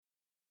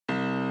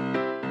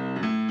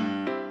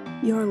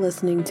You're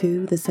listening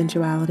to the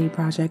Sensuality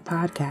Project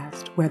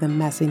podcast, where the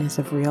messiness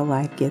of real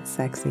life gets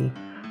sexy,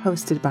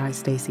 hosted by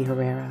Stacey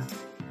Herrera.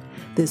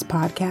 This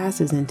podcast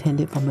is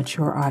intended for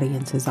mature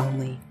audiences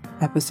only.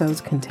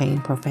 Episodes contain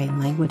profane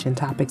language and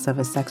topics of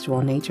a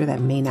sexual nature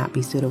that may not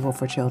be suitable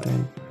for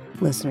children.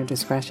 Listener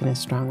discretion is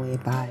strongly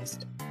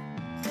advised.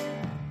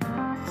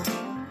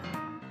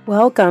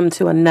 Welcome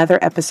to another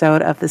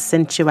episode of the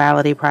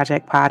Sensuality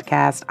Project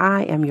podcast.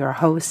 I am your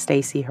host,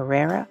 Stacey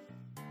Herrera.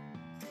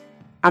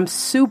 I'm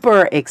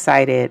super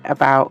excited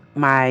about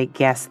my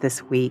guest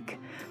this week,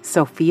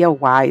 Sophia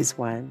Wise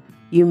One.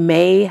 You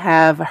may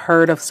have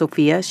heard of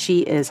Sophia.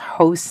 She is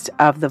host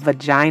of the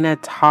Vagina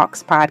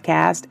Talks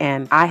podcast,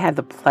 and I had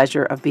the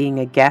pleasure of being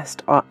a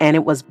guest, and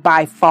it was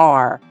by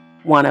far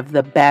one of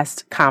the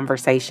best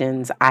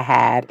conversations I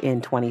had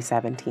in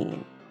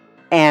 2017.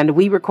 And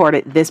we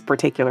recorded this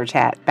particular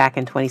chat back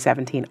in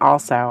 2017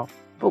 also.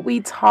 But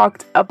we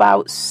talked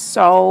about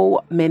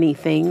so many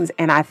things,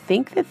 and I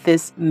think that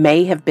this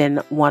may have been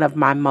one of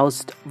my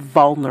most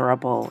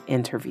vulnerable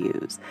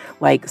interviews.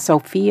 Like,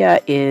 Sophia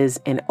is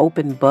an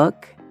open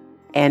book,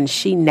 and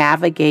she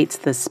navigates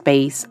the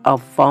space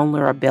of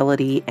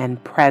vulnerability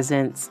and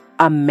presence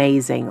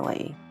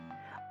amazingly.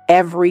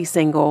 Every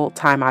single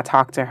time I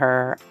talk to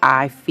her,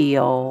 I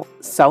feel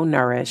so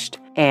nourished,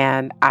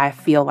 and I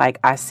feel like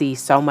I see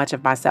so much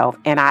of myself,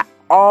 and I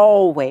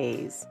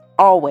always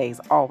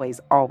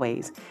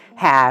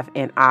have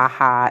an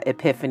aha,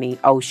 epiphany,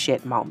 oh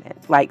shit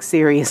moment. Like,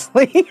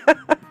 seriously.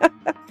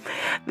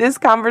 This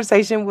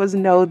conversation was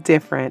no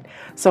different.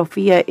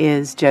 Sophia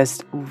is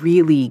just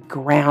really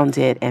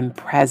grounded and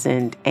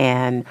present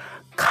and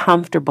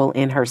comfortable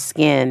in her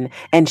skin.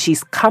 And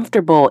she's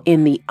comfortable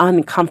in the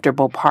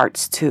uncomfortable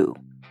parts too.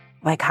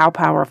 Like, how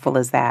powerful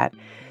is that?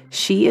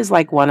 She is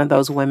like one of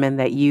those women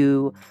that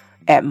you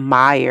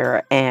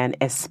admire and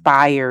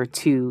aspire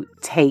to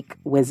take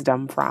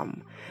wisdom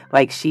from.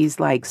 Like, she's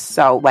like,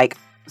 so like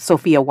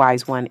Sophia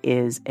Wise One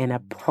is an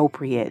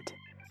appropriate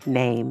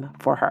name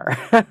for her.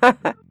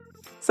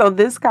 So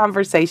this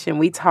conversation,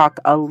 we talk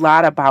a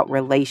lot about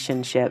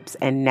relationships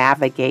and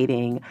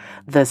navigating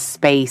the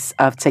space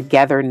of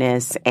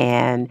togetherness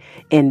and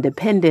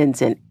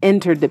independence and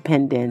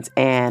interdependence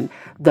and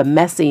the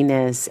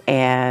messiness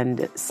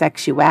and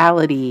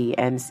sexuality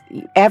and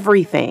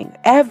everything.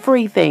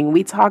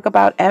 We talk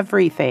about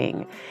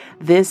everything.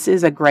 This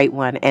is a great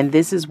one, and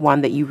this is one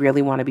that you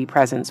really want to be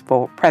present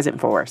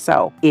for.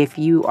 So if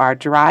you are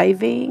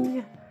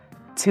driving,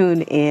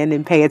 tune in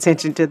and pay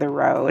attention to the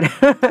road.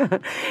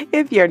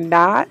 If you're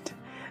not,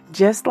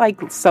 just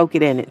like soak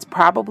it in. It's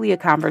probably a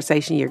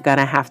conversation you're going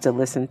to have to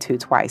listen to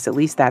twice. At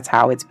least that's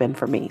how it's been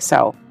for me.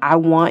 So I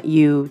want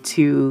you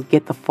to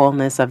get the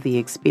fullness of the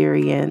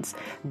experience.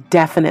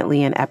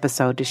 Definitely an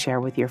episode to share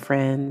with your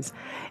friends.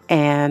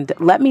 And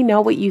let me know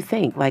what you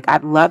think. Like,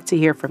 I'd love to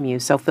hear from you.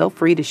 So feel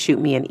free to shoot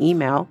me an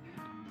email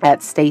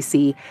at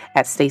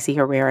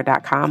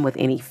Stacey@StaceyHerrera.com with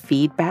any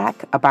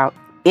feedback about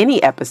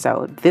any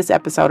episode, this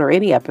episode or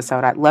any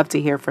episode. I'd love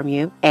to hear from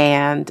you.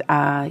 And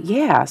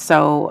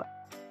so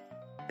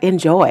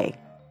enjoy.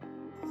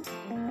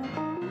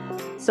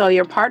 So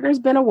your partner's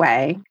been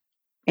away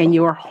and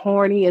you're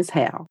horny as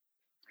hell.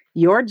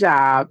 Your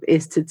job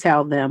is to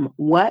tell them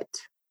what,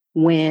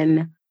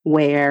 when,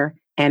 where,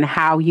 and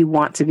how you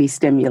want to be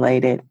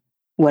stimulated.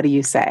 What do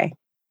you say?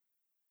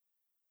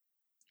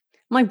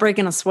 I'm like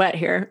breaking a sweat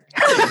here.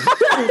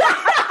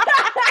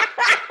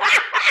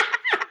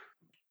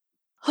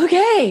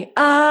 Okay.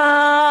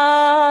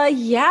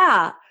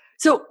 Yeah.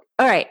 So,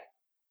 all right.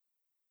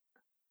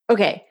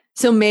 Okay.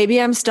 So maybe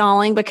I'm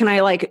stalling, but can I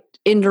like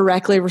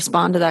indirectly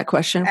respond to that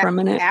question for a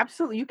minute?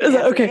 Absolutely. You can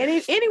answer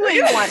any way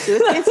you want to.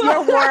 It's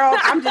your world.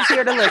 I'm just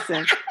here to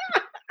listen.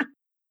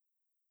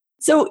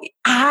 So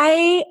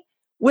I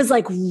was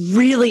like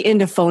really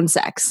into phone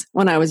sex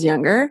when I was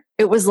younger.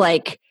 It was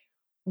like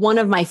one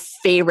of my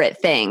favorite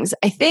things.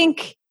 I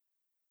think,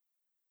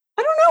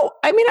 I don't know.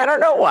 I mean, I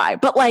don't know why,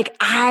 but like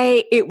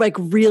I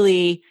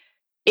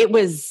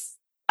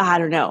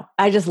don't know.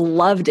 I just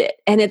loved it.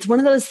 And it's one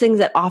of those things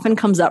that often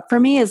comes up for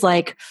me is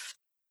like,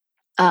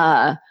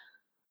 where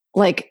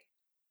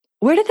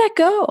did that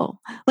go?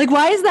 Like,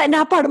 why is that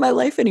not part of my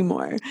life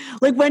anymore?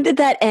 Like, when did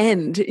that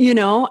end?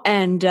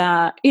 And,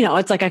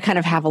 it's like I kind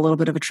of have a little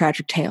bit of a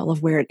tragic tale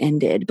of where it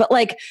ended. But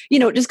like,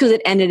 just because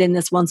it ended in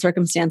this one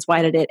circumstance,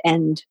 why did it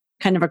end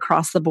kind of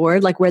across the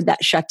board? Like, where'd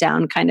that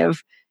shutdown kind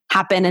of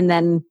happen and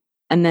then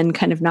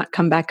kind of not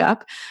come back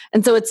up?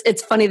 And so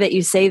it's funny that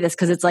you say this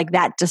because it's like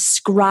that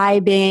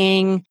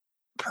describing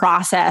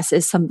process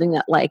is something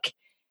that like,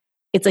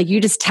 it's like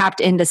you just tapped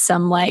into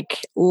some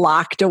like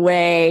locked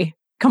away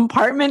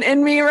compartment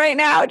in me right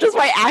now just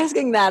by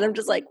asking that. I'm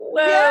just like,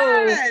 whoa.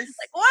 Yes.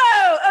 Like,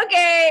 whoa,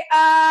 okay.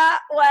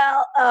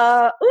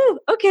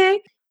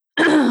 Okay.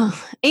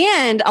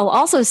 And I'll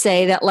also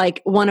say that like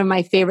one of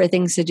my favorite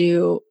things to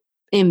do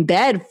in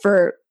bed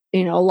for a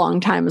long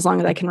time, as long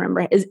as I can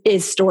remember,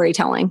 is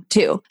storytelling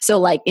too. So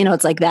like,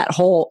 it's like that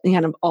whole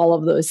kind of all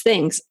of those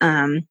things.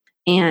 And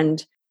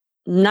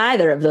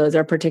neither of those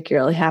are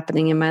particularly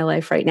happening in my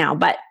life right now.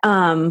 But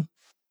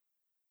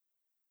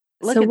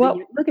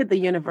Look at the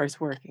universe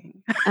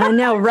working. I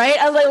know, right?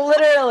 I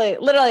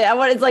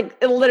was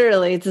like,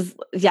 literally. It's just,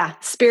 yeah,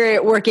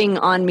 spirit working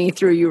on me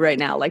through you right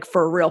now, like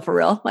for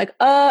real. Like,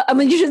 I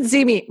mean, you shouldn't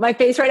see me. My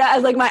face right now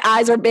is like, my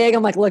eyes are big.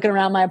 I'm like looking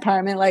around my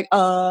apartment, like,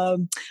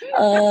 woo,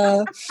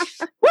 all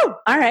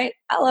right,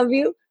 I love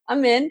you.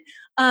 I'm in.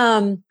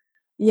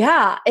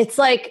 Yeah, it's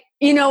like,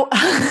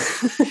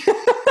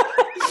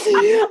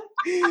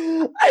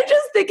 I'm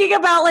just thinking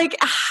about like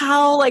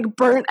how like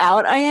burnt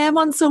out I am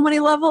on so many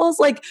levels.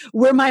 Like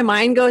where my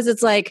mind goes,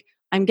 it's like,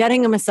 I'm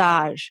getting a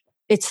massage.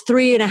 It's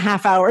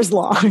 3.5 hours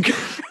long.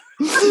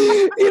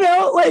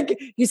 Like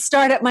you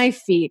start at my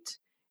feet.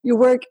 You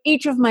work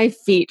each of my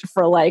feet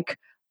for like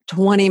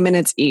 20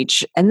 minutes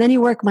each. And then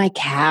you work my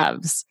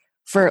calves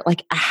for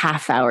like a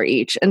half hour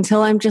each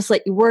until I'm just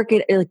like, you work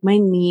it like my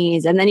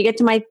knees. And then you get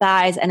to my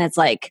thighs and it's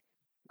like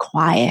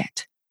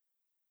quiet,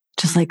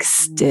 just like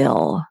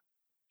still.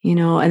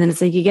 And then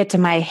it's like you get to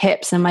my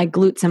hips and my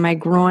glutes and my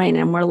groin,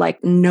 and we're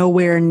like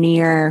nowhere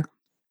near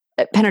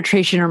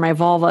penetration or my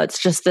vulva.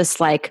 It's just this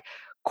like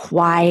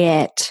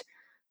quiet,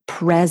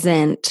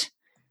 present.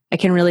 I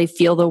can really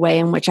feel the way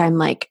in which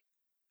I'm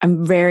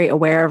very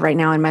aware of right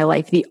now in my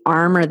life, the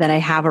armor that I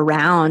have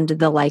around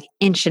the like 1.5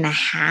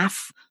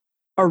 inches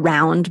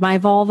around my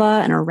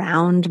vulva and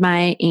around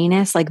my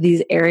anus, like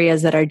these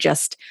areas that are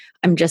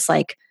I'm just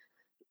like,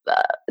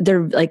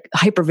 they're like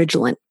hyper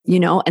vigilant,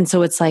 And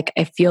so it's like,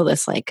 I feel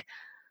this like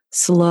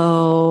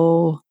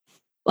slow,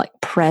 like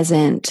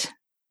present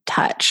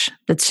touch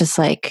that's just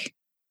like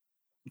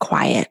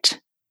quiet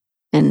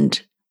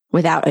and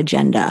without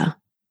agenda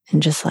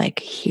and just like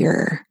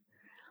here,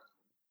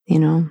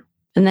 And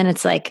then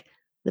it's like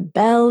the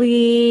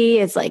belly,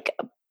 it's like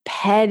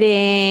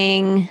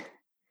petting,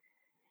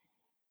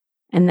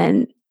 and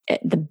then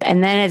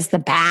it's the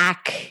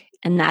back,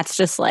 and that's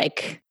just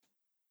like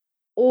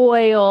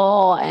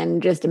oil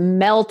and just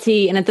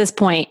melty. And at this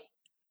point,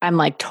 I'm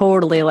like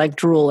totally like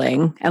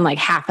drooling and like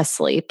half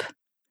asleep.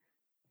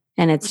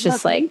 And it's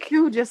just like, me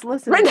too, just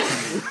listen. I'm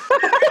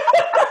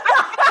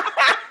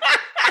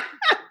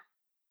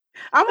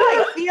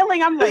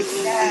like,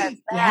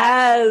 yes.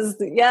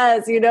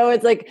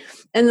 It's like,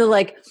 and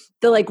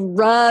the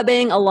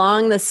rubbing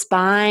along the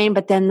spine,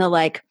 but then the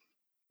like,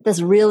 this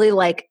really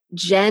like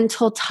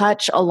gentle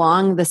touch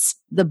along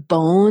the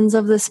bones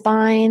of the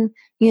spine,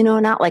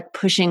 not like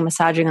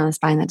massaging on the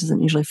spine. That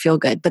doesn't usually feel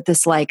good, but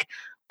this like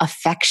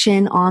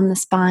affection on the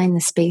spine,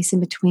 the space in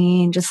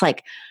between, just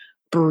like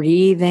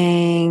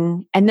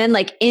breathing. And then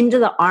like into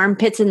the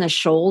armpits and the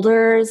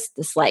shoulders,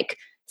 this like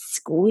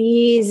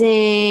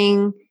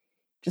squeezing,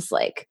 just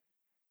like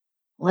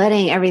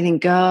letting everything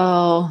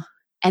go.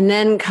 And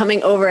then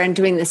coming over and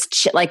doing this,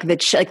 like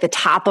the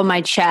top of my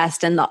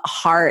chest and the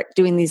heart,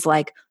 doing these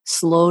like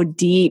slow,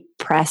 deep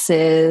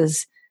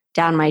presses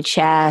down my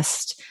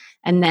chest.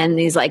 And then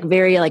these like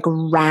very like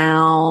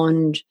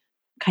round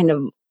kind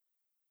of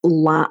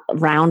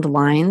round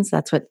lines.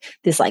 That's what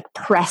this like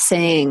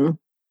pressing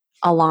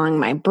along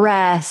my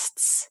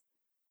breasts.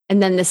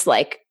 And then this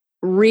like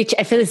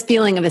I feel this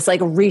feeling of this like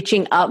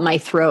reaching up my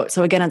throat.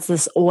 So again, it's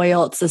this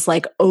oil, it's this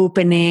like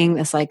opening,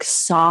 this like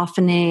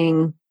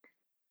softening,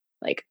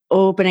 like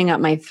opening up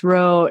my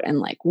throat and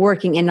like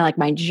working into like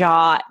my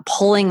jaw,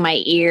 pulling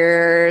my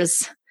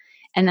ears,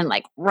 and then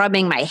like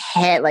rubbing my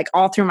head, like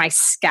all through my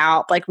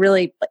scalp, like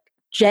really like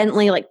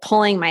gently like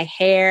pulling my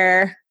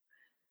hair.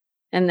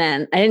 And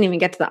then I didn't even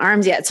get to the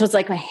arms yet. So it's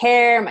like my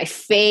hair, my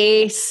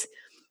face.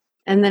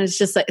 And then it's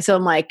just like, so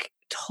I'm like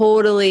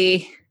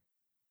totally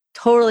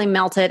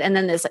melted. And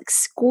then this like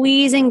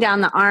squeezing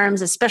down the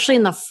arms, especially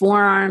in the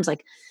forearms,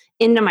 like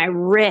into my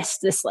wrist,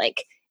 this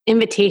like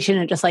invitation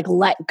to just like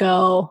let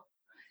go.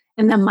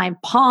 And then my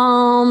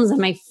palms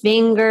and my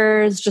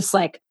fingers, just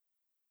like,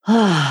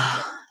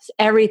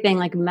 everything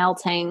like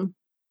melting.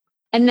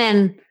 And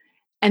then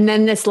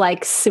this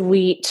like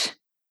sweet,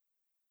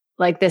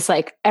 like this,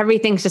 like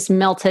everything's just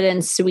melted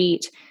and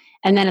sweet.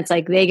 And then it's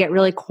like, they get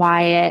really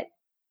quiet.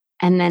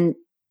 And then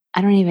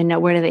I don't even know,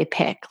 where do they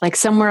pick? Like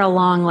somewhere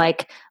along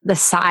like the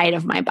side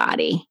of my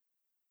body,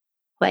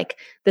 like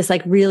this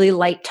like really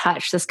light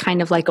touch, this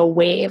kind of like a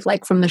wave,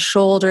 like from the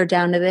shoulder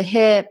down to the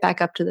hip,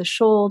 back up to the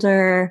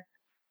shoulder.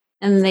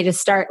 And then they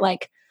just start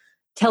like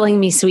telling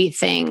me sweet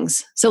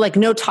things. So like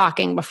no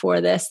talking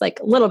before this, like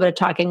a little bit of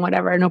talking,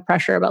 whatever, no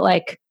pressure, but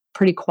like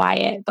pretty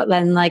quiet. But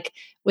then like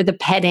with the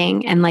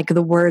petting and like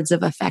the words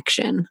of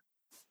affection,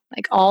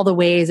 like all the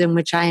ways in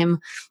which I am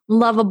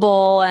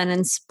lovable and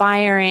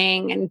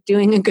inspiring and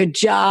doing a good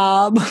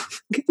job.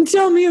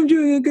 Tell me I'm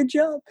doing a good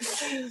job.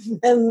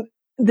 And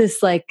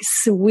this like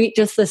sweet,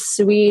 just the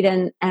sweet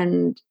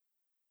and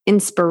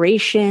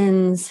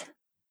inspirations.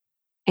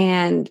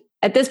 And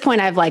at this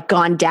point, I've like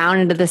gone down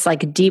into this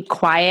like deep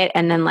quiet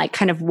and then like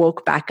kind of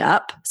woke back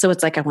up. So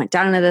it's like I went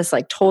down into this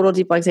like total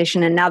deep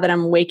relaxation. And now that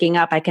I'm waking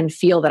up, I can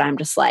feel that I'm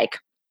just like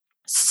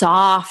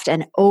soft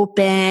and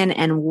open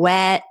and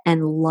wet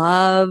and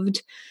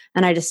loved.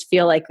 And I just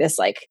feel like this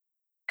like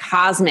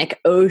cosmic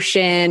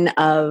ocean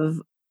of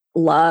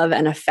love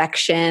and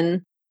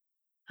affection.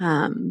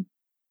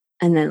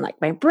 And then like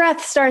my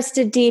breath starts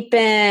to deepen.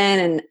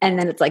 And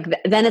then it's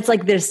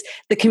like there's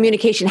the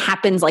communication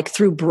happens like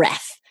through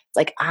breath. It's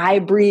like I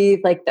breathe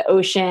like the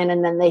ocean,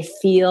 and then they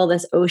feel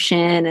this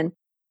ocean.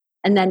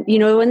 And then,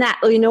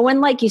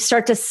 when like you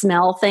start to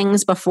smell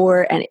things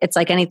before and it's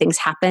like anything's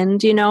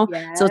happened,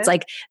 Yes. so it's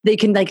like they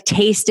can like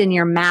taste in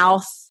your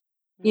mouth,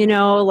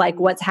 like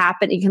what's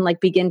happened. You can like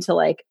begin to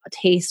like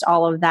taste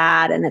all of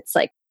that. And it's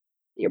like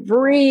you're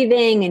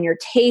breathing and you're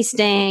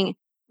tasting,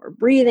 we're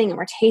breathing and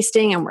we're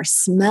tasting and we're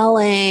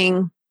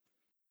smelling.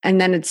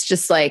 And then it's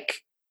just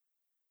like,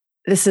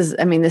 this is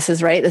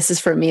right. This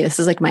is for me. This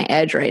is like my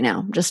edge right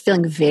now. I'm just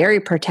feeling very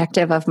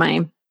protective of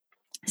my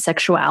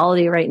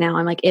sexuality right now.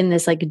 I'm like in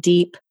this like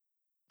deep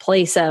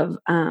place of,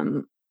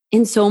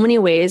 in so many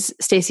ways,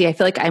 Stacey, I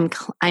feel like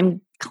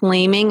I'm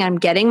claiming I'm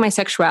getting my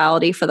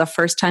sexuality for the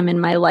first time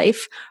in my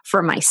life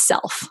for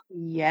myself.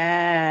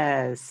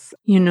 Yes.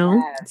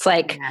 It's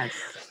like,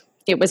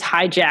 it was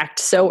hijacked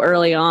so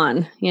early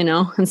on,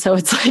 and so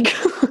it's like,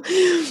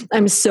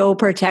 I'm so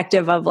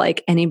protective of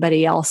like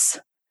anybody else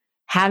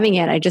having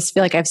it. I just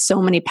feel like I have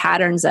so many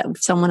patterns that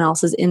if someone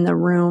else is in the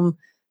room,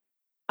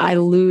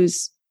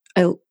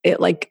 it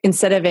like,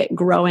 instead of it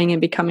growing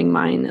and becoming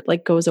mine, it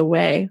like goes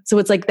away. So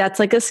it's like, that's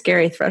like a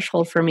scary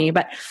threshold for me,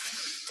 but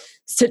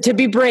so to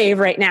be brave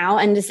right now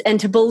and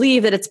to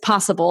believe that it's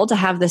possible to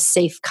have this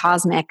safe,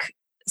 cosmic,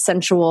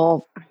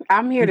 sensual.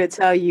 I'm here to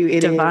tell you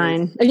it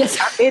divine. Is.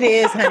 Yes. It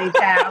is, honey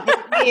child.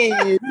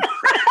 It is.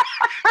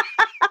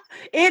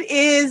 It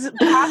is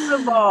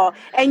possible.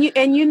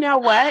 And you know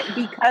what?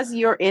 Because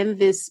you're in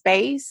this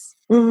space,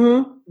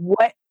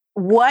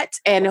 what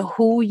and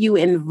who you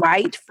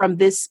invite from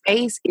this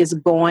space is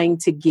going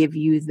to give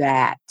you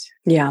that.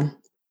 Yeah.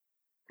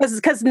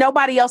 Because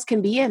nobody else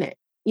can be in it,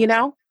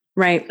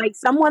 Right. Like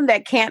someone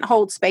that can't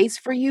hold space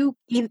for you,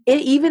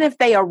 even if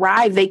they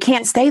arrive, they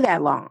can't stay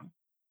that long.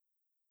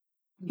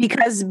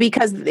 Because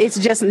it's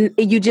just,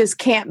 you just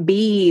can't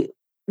be,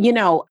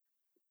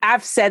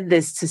 I've said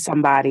this to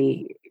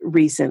somebody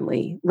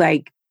recently,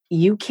 like,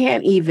 you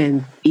can't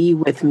even be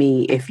with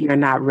me if you're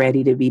not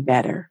ready to be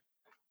better.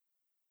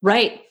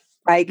 Right.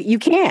 Like you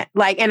can't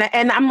like,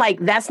 and I'm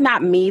like, that's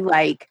not me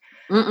like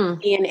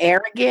being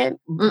arrogant.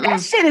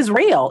 That shit is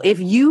real. If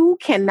you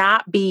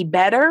cannot be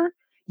better,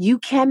 you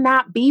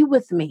cannot be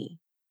with me.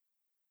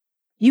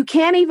 You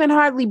can't even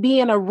hardly be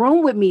in a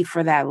room with me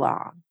for that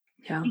long.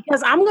 Yeah.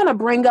 Because I'm going to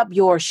bring up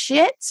your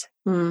shit.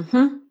 You're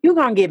going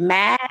to get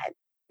mad.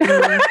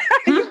 You're going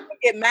to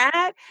get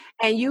mad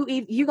and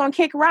you're going to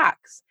kick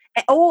rocks.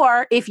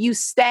 Or if you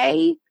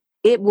stay,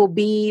 it will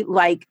be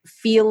like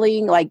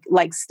feeling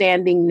like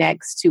standing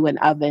next to an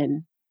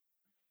oven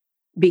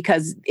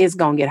because it's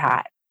going to get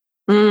hot.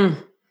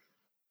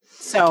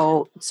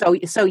 So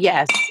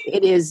yes,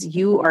 it is.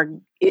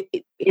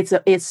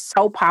 It's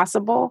so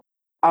possible.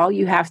 All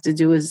you have to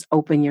do is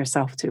open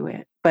yourself to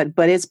it. But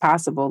it's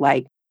possible,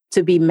 like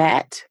to be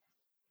met.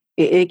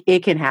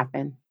 It can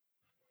happen,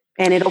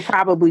 and it'll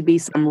probably be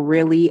some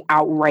really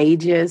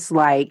outrageous,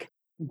 like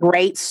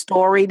great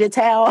story to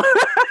tell.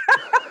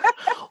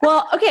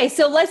 Well, okay,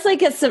 so let's like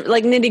get some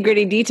like nitty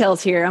gritty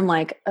details here. I'm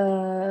like,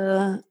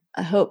 I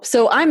hope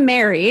so. I'm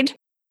married,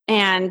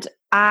 and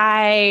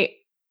I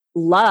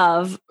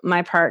love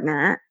my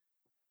partner.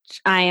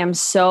 I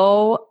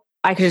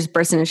could just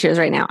burst into tears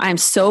right now. I'm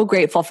so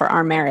grateful for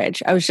our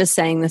marriage. I was just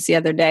saying this the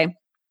other day.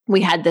 We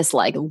had this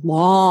like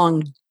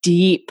long,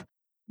 deep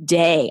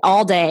day,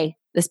 all day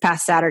this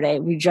past Saturday.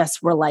 We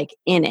just were like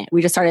in it.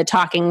 We just started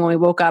talking when we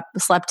woke up,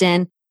 slept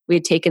in. We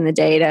had taken the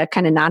day to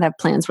kind of not have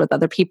plans with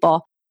other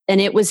people. And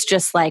it was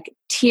just like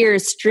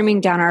tears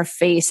streaming down our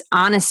face,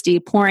 honesty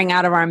pouring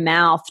out of our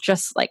mouth,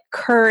 just like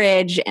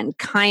courage and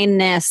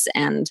kindness.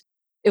 And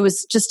it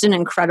was just an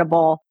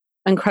incredible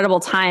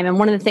time. And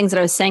one of the things that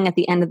I was saying at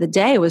the end of the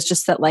day was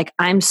just that like,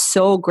 I'm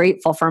so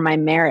grateful for my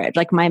marriage.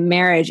 Like my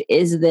marriage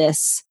is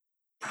this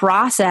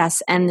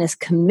process and this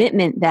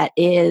commitment that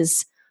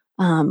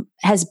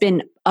has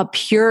been a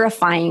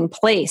purifying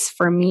place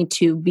for me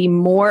to be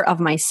more of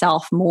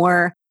myself,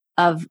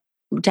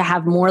 to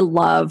have more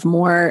love,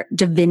 more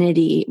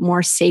divinity,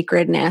 more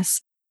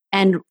sacredness.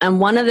 And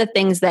one of the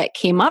things that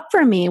came up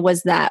for me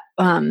was that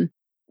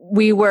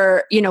we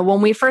were,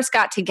 when we first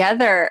got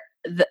together,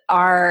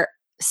 our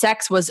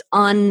sex was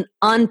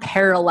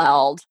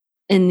unparalleled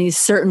in these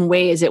certain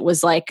ways. It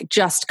was like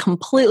just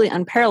completely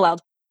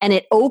unparalleled. And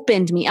it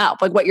opened me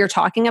up, like what you're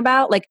talking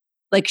about. Like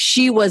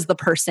she was the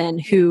person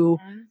who,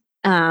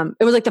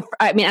 it was like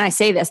I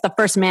say this, the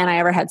first man I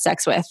ever had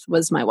sex with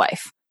was my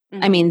wife.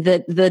 I mean,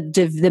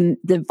 the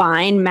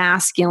divine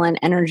masculine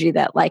energy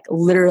that like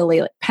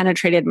literally like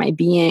penetrated my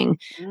being,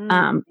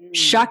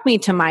 shook me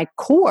to my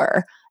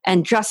core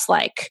and just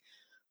like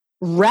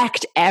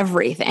wrecked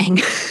everything.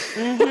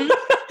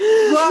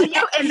 Well,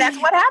 and that's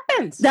what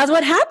happens. That's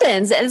what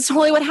happens. And it's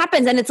totally what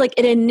happens. And it's like,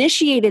 it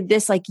initiated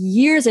this like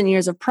years and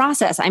years of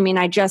process. I mean,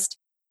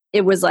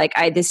 it was like,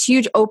 I had this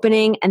huge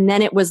opening, and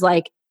then it was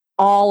like,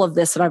 all of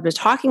this that I've been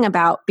talking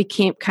about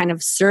became kind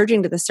of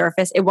surging to the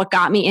surface. What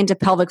got me into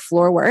pelvic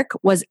floor work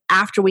was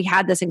after we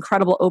had this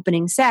incredible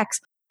opening sex,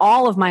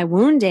 all of my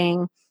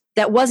wounding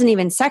that wasn't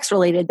even sex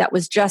related, that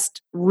was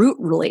just root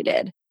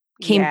related,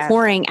 came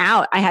pouring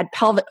out. I had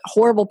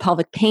horrible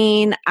pelvic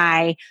pain.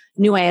 I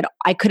knew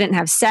I couldn't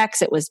have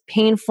sex. It was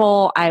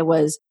painful. I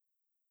was,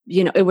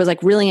 it was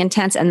like really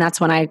intense. And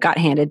that's when I got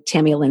handed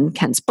Tammy Lynn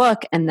Kent's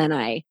book. And then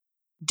I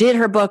did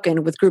her book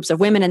and with groups of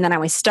women. And then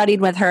I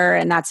studied with her.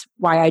 And that's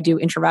why I do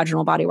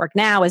intravaginal body work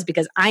now, is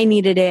because I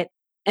needed it.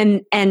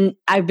 And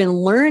I've been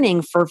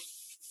learning for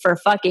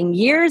fucking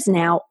years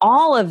now,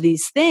 all of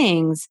these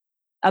things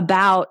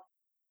about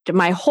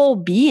my whole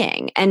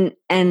being. And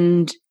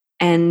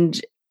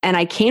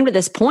I came to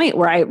this point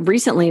where I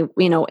recently,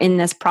 in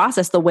this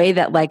process, the way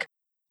that like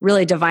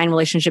really divine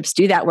relationships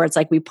do that, where it's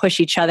like we push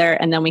each other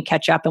and then we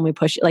catch up and we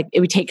push, like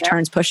we take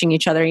turns pushing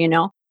each other,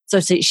 So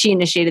she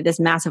initiated this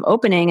massive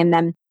opening. And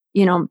then,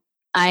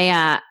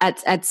 I,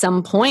 at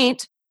some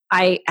point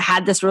I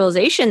had this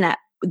realization that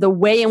the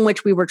way in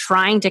which we were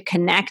trying to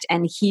connect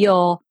and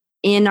heal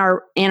in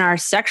our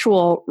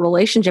sexual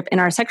relationship, in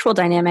our sexual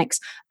dynamics,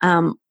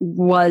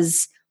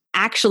 was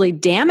actually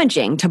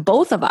damaging to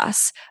both of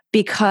us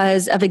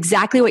because of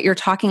exactly what you're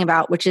talking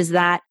about, which is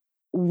that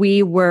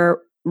we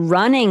were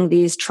running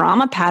these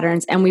trauma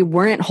patterns and we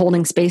weren't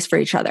holding space for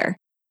each other.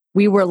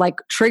 We were like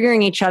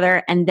triggering each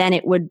other, and then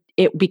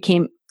it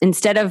became,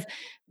 instead of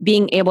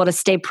being able to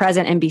stay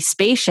present and be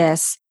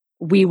spacious,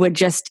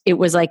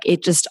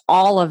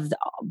 all of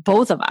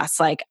both of us,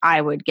 like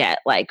I would get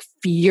like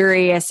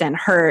furious and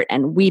hurt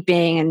and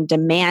weeping and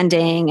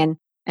demanding,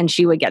 and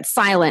she would get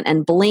silent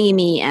and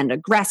blamey and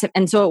aggressive.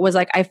 And so it was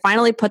like, I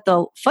finally put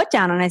the foot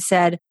down and I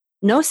said,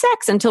 no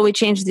sex until we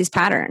change these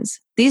patterns.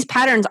 These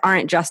patterns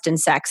aren't just in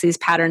sex. These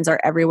patterns are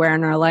everywhere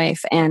in our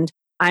life. And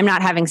I'm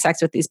not having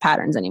sex with these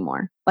patterns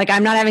anymore. Like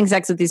I'm not having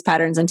sex with these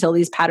patterns until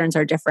these patterns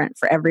are different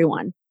for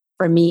everyone,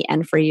 for me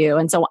and for you.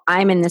 And so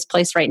I'm in this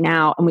place right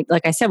now. And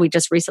like I said, we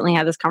just recently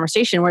had this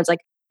conversation where it's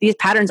like, these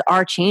patterns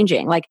are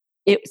changing. Like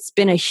it's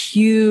been a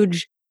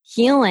huge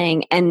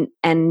healing and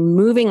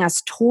moving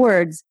us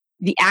towards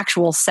the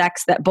actual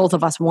sex that both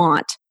of us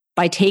want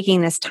by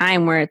taking this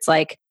time where it's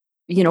like,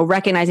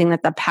 recognizing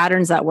that the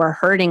patterns that were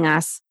hurting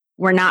us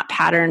were not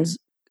patterns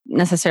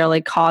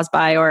necessarily caused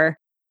by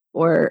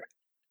or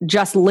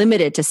just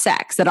limited to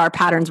sex, that our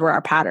patterns were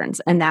our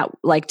patterns. And that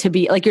like to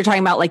be like, you're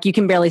talking about like, you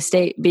can barely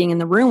stay being in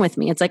the room with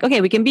me. It's like,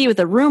 okay, we can be with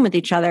the room with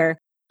each other,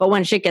 but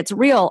when shit gets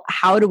real,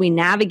 how do we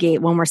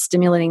navigate when we're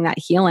stimulating that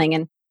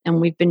healing?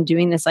 And we've been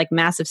doing this like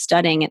massive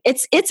studying, and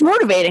it's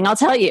motivating. I'll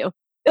tell you,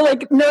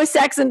 like no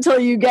sex until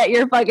you get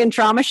your fucking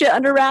trauma shit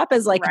under wrap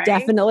is like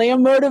definitely a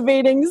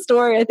motivating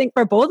story. I think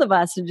for both of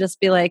us to just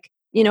be like,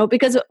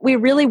 because we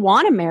really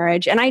want a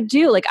marriage. And I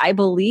do, like, I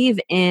believe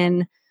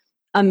in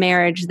a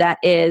marriage that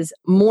is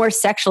more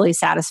sexually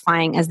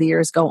satisfying as the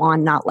years go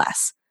on, not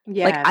less.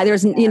 Like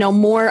there's,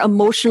 more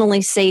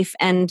emotionally safe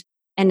and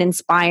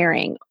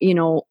inspiring,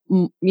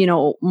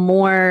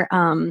 more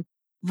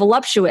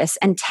voluptuous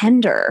and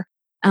tender.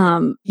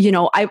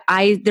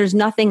 There's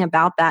nothing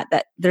about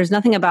that there's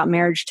nothing about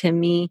marriage to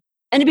me.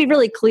 And to be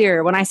really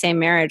clear, when I say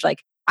marriage,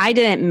 like I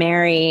didn't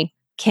marry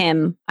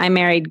Kim, I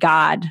married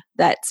God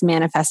that's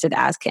manifested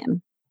as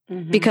Kim,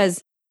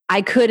 because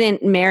I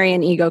couldn't marry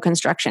an ego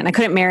construction. I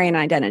couldn't marry an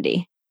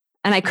identity,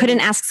 and I couldn't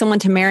ask someone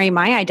to marry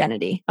my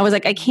identity. I was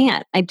like, I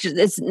can't,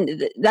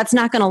 that's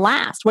not going to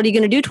last. What are you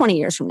going to do 20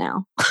 years from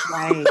now?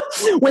 Right.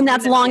 When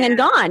that's long and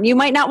gone, you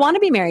might not want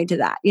to be married to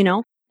that,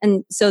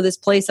 And so this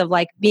place of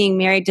like being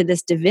married to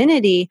this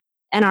divinity,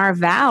 and our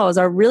vows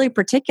are really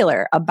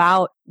particular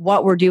about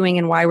what we're doing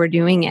and why we're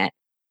doing it.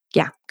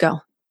 Yeah,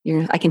 go.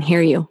 I can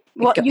hear you.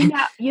 Well,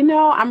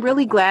 I'm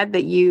really glad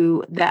that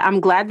you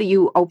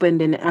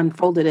opened and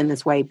unfolded in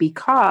this way,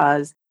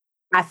 because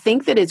I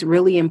think that it's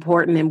really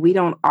important, and we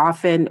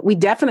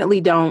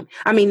definitely don't.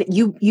 I mean,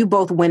 you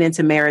both went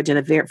into marriage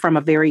from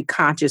a very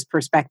conscious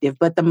perspective,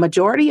 but the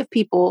majority of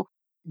people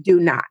do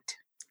not.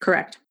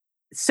 Correct.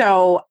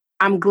 So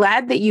I'm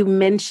glad that you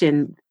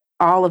mentioned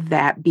all of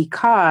that,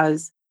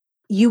 because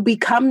you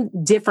become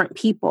different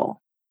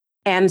people.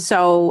 And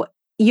so,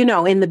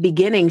 in the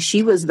beginning,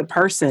 she was the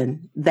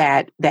person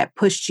that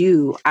pushed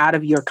you out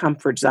of your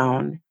comfort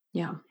zone.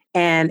 Yeah.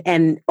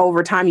 And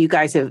over time, you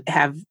guys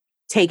have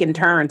taken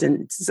turns.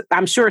 And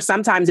I'm sure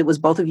sometimes it was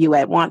both of you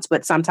at once,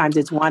 but sometimes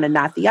it's one and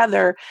not the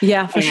other.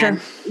 Yeah, for sure.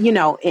 In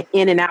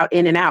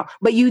and out.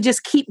 But you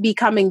just keep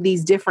becoming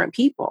these different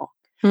people.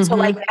 Mm-hmm. So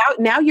like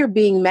now you're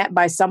being met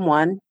by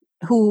someone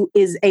who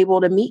is able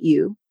to meet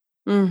you,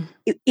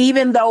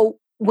 even though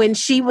when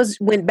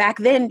back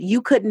then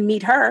you couldn't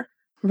meet her.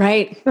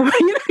 Right.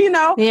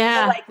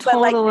 Yeah.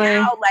 Totally.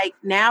 But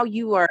now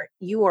you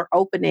are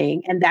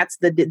opening, and that's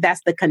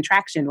the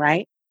contraction,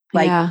 right?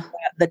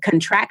 The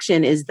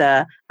contraction is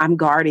I'm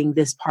guarding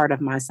this part of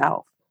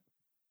myself,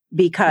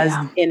 because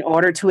in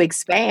order to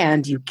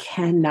expand, you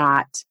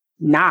cannot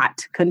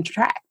not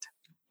contract.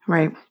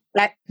 Right.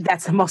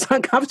 That's the most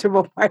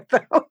uncomfortable part,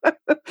 though.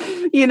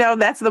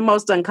 That's the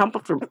most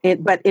uncomfortable.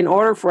 But in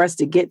order for us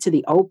to get to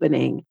the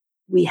opening,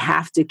 we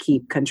have to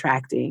keep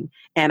contracting.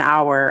 And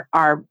our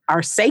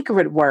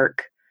sacred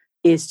work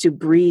is to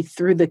breathe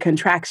through the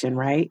contraction,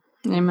 right?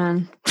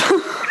 Amen.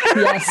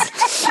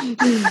 Yes.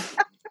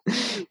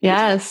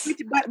 Yes.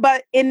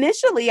 But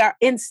initially,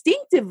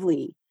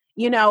 instinctively,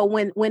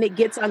 when it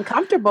gets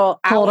uncomfortable,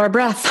 hold our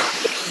breath.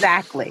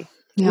 Exactly.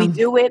 Yeah. We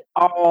do it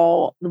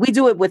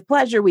with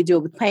pleasure. We do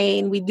it with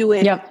pain. We do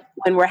it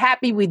when we're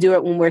happy. We do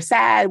it when we're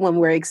sad, when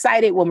we're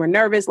excited, when we're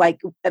nervous.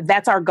 Like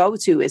that's our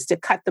go-to, is to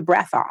cut the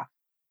breath off.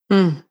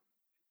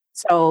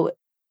 So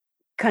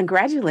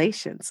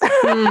congratulations.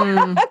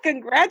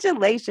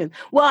 Congratulations.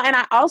 Well, and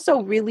I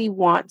also really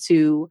want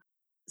to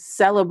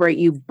celebrate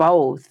you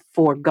both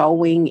for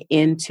going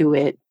into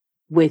it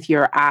with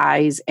your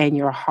eyes and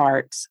your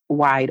hearts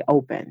wide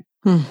open.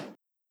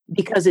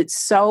 Because it's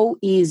so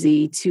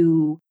easy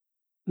to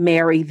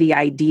marry the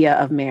idea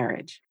of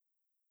marriage.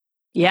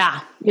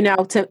 Yeah.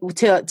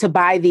 To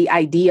buy the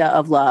idea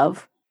of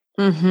love,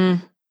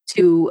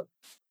 to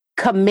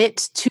commit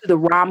to the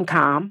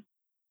rom-com.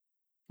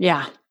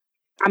 Yeah.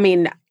 I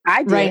mean,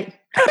 I did. Right.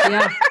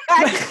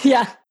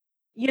 Yeah.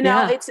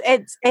 Yeah.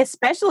 It's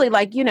especially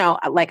like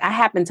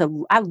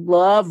I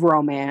love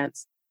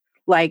romance.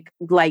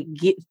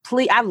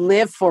 Please, I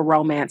live for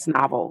romance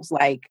novels.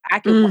 Like I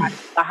can watch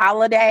The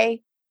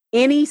Holiday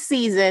any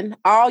season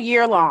all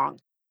year long.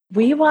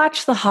 We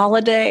watch The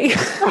Holiday.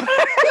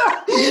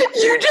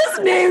 You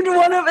just named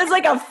one of it's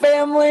like a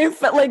family,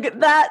 like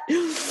that.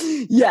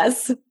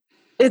 Yes,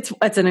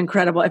 it's an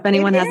incredible. If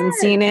anyone hasn't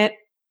seen it,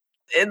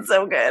 it's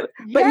so good.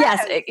 But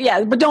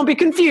yes, but don't be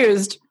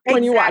confused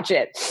when you watch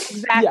it.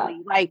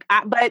 Exactly.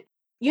 Yeah. But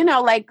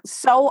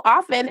so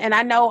often, and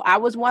I know I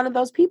was one of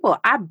those people.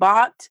 I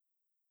bought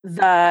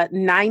the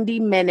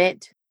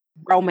 90-minute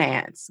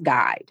romance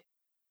guide,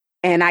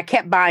 and I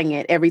kept buying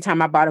it every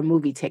time I bought a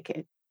movie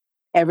ticket.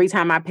 Every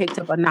time I picked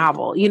up a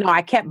novel,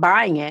 I kept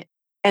buying it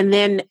and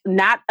then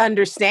not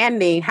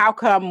understanding how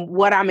come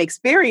what I'm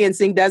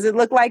experiencing doesn't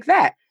look like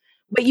that.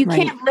 But you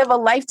can't live a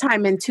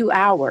lifetime in 2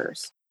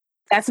 hours.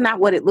 That's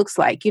not what it looks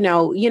like.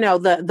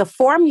 The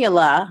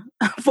formula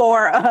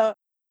for a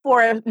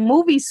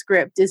movie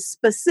script is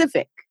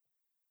specific,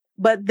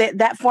 but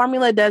that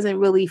formula doesn't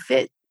really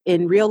fit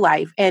in real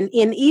life. And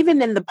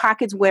even in the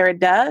pockets where it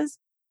does,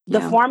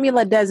 the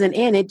formula doesn't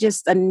end. It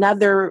just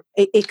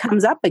it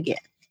comes up again.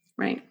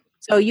 Right.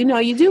 So,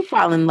 you do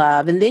fall in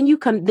love, and then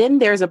then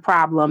there's a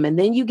problem, and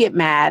then you get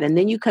mad, and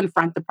then you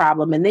confront the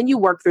problem, and then you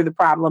work through the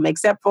problem,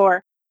 except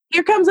for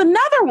here comes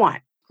another one.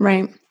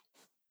 Right.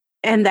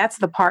 And that's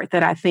the part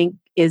that I think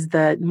is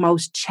the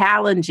most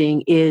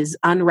challenging, is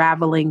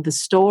unraveling the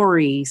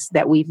stories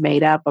that we've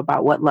made up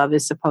about what love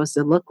is supposed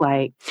to look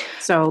like.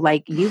 So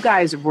you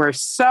guys were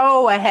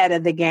so ahead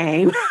of the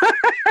game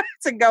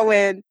to go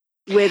in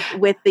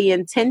with the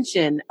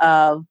intention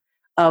of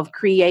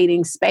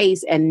creating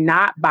space and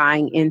not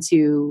buying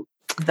into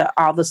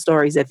all the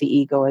stories that the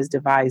ego has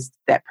devised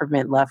that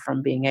prevent love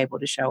from being able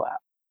to show up.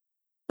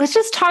 Let's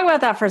just talk about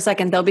that for a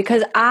second, though,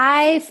 because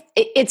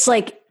it's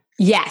like,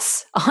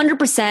 yes,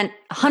 100%,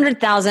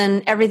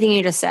 100,000, everything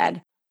you just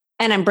said.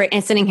 And I'm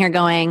sitting here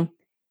going,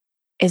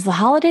 is The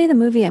Holiday the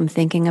movie I'm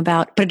thinking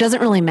about? But it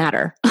doesn't really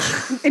matter.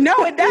 No,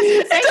 it doesn't.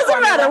 It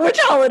doesn't matter which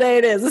holiday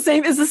it is.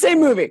 It's the same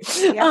movie.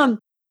 Yeah.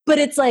 But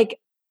it's like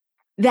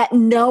that,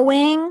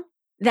 knowing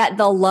that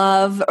the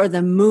love or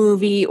the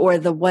movie or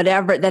the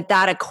whatever,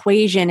 that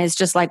equation is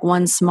just like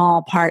one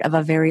small part of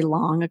a very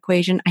long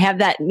equation. I have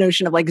that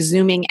notion of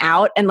zooming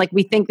out, and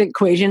we think the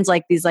equation's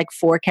like these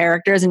 4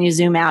 characters, and you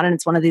zoom out and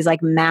it's one of these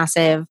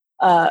massive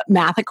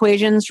math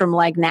equations from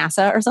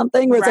NASA or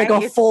something, where it's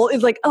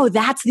it's like, oh,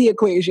 that's the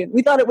equation.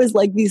 We thought it was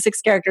these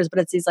 6 characters, but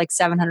it's these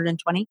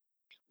 720.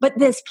 But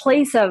this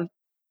place of,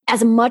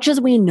 as much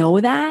as we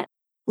know that,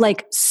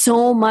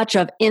 so much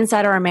of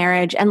inside our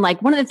marriage, and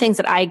one of the things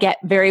that I get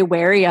very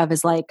wary of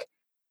is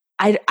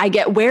I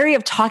get wary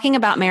of talking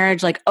about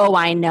marriage oh,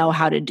 I know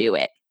how to do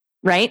it,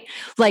 right?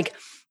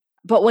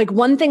 But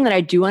one thing that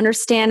I do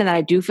understand and that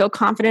I do feel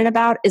confident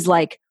about is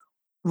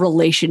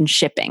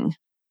relationshiping.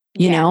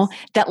 You know,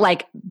 that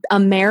a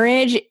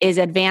marriage is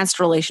advanced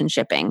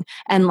relationshiping,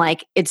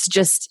 and it's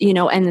just,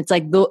 and it's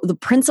the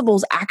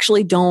principles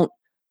actually don't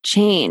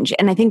change.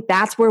 And I think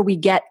that's where we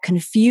get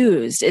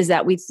confused, is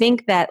that we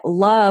think that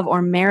love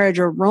or marriage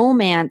or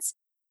romance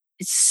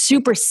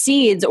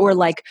supersedes or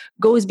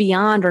goes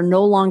beyond or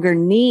no longer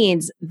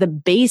needs the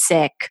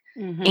basic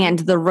and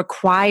the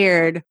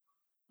required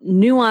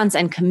nuance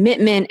and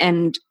commitment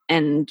and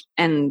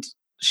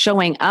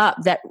showing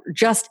up that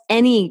just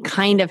any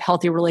kind of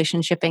healthy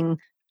relationshiping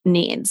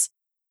needs,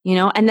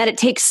 and that it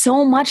takes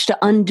so much to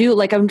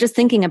undo. I'm just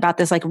thinking about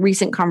this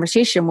recent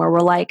conversation where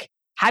we're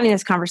having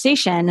this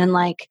conversation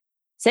and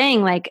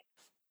saying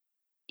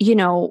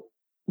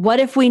what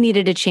if we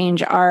needed to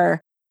change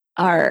our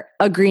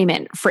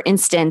agreement, for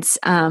instance,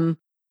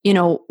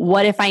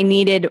 what if I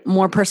needed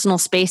more personal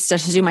space to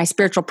do my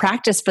spiritual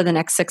practice for the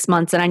next 6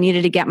 months and I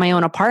needed to get my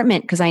own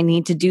apartment because I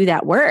need to do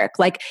that work?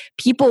 Like,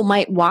 people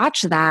might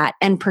watch that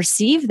and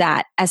perceive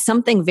that as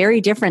something very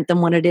different than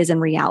what it is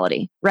in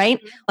reality, right?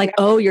 Like,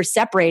 oh, you're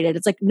separated.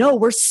 It's like, no,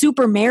 we're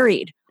super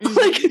married.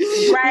 Like,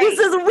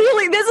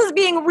 this is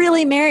being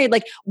really married.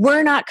 Like,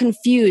 we're not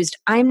confused.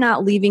 I'm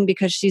not leaving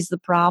because she's the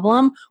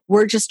problem.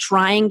 We're just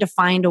trying to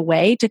find a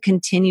way to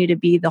continue to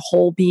be the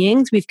whole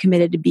beings we've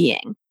committed to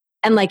being.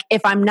 And like,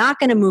 if I'm not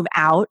going to move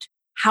out,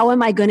 how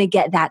am I going to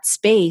get that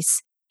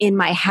space in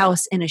my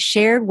house in a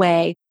shared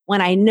way when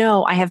I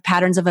know I have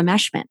patterns of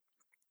enmeshment?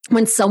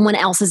 When someone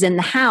else is in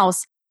the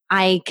house,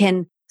 I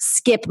can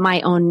skip my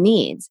own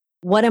needs.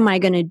 What am I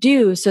going to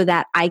do so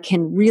that I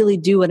can really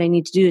do what I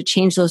need to do to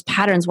change those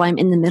patterns while I'm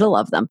in the middle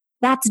of them?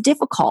 That's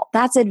difficult.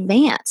 That's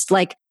advanced.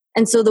 Like,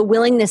 and so the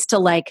willingness to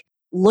like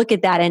look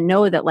at that and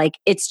know that like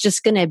it's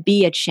just going to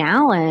be a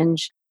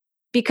challenge,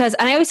 because,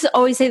 and I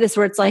always say this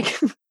where it's like,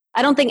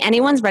 I don't think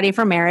anyone's ready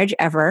for marriage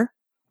ever.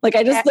 Like,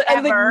 I think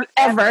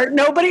ever.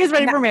 Nobody is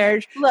ready for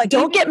marriage. Look,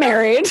 don't get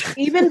married.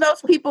 Even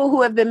those people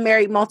who have been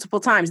married multiple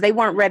times, they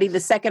weren't ready the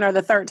second or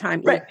the third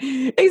time. Right.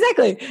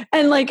 Exactly.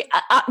 And like,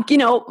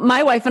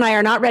 my wife and I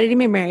are not ready to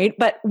be married,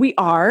 but we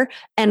are.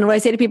 And what I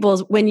say to people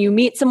is, when you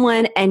meet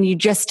someone and you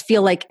just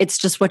feel like it's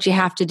just what you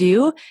have to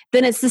do,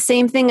 then it's the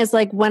same thing as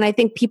like when I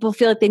think people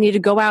feel like they need to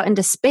go out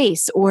into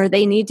space or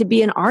they need to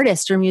be an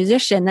artist or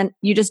musician, then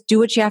you just do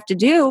what you have to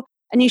do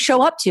and you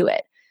show up to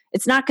it.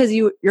 It's not because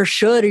you're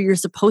should or you're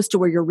supposed to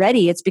or you're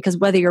ready. It's because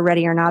whether you're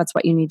ready or not, it's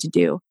what you need to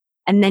do.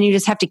 And then you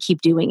just have to keep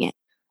doing it.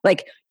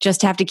 Like,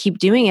 just have to keep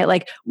doing it.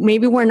 Like,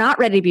 maybe we're not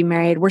ready to be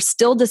married. We're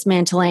still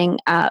dismantling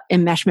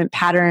enmeshment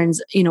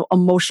patterns,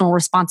 emotional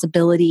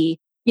responsibility,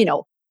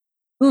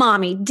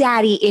 mommy,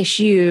 daddy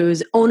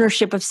issues,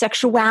 ownership of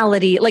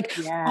sexuality. Like,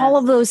 all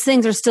of those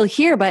things are still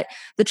here. But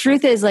the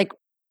truth is, like,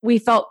 we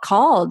felt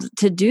called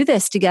to do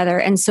this together.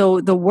 And so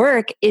the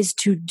work is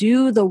to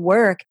do the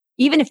work.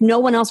 Even if no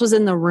one else was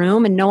in the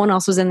room and no one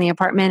else was in the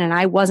apartment and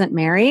I wasn't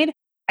married,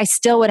 I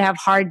still would have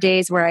hard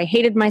days where I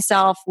hated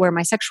myself, where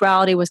my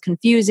sexuality was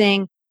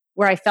confusing,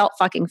 where I felt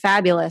fucking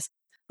fabulous.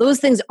 Those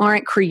things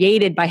aren't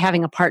created by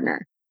having a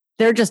partner.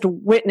 They're just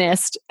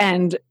witnessed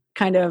and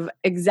kind of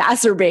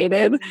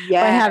exacerbated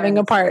by having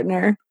a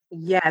partner.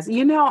 Yes.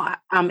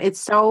 It's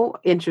so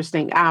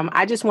interesting.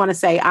 I just want to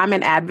say I'm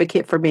an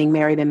advocate for being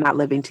married and not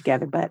living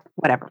together, but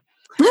whatever.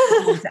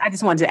 I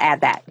just wanted to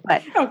add that.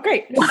 But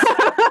great.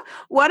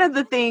 One of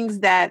the things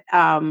that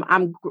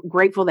I'm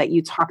grateful that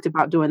you talked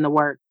about doing the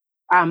work.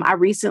 I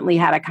recently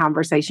had a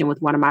conversation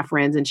with one of my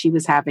friends, and she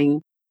was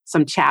having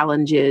some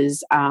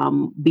challenges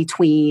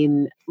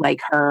between like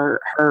her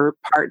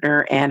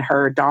partner and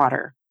her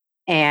daughter.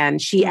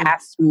 And she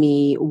asked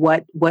me,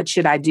 what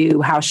should I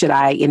do? How should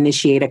I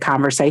initiate a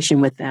conversation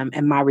with them?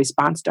 And my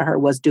response to her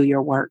was, do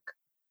your work.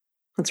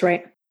 That's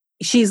right.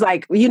 She's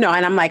like, and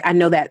I'm like, I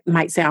know that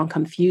might sound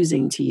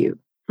confusing to you.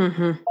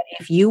 Mm-hmm. But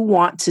if you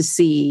want to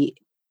see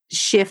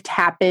shift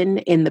happen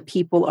in the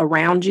people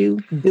around you,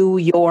 do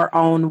your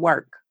own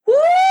work. Woo!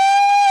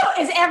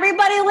 Is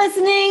everybody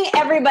listening?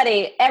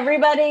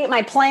 Everybody,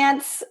 my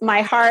plants,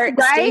 my heart,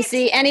 right?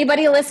 Stacy,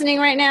 anybody listening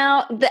right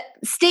now?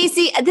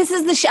 Stacy, this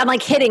is I'm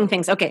like hitting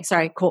things. Okay,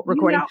 sorry, cool,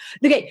 recording.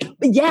 Okay,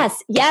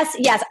 yes.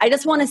 I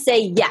just want to say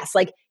yes.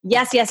 Like,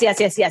 yes.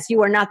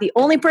 You are not the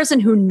only person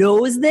who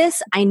knows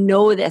this. I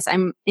know this.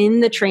 I'm in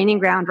the training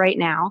ground right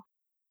now.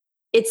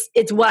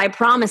 It's what I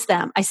promised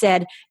them. I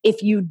said,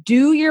 if you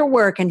do your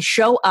work and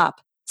show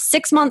up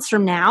 6 months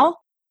from now,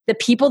 the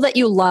people that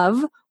you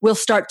love will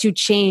start to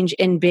change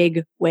in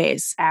big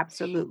ways.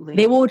 Absolutely.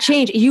 They will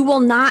change. You will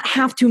not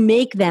have to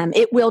make them.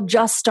 It will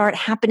just start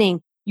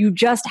happening. You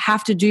just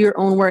have to do your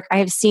own work. I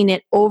have seen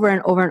it over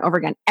and over and over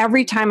again.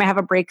 Every time I have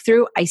a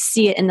breakthrough, I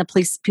see it in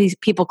the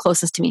people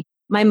closest to me.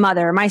 My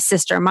mother, my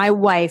sister, my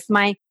wife,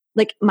 my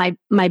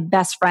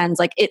best friends.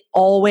 Like, it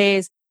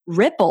always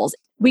ripples.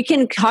 We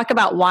can talk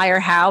about why or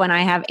how, and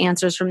I have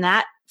answers from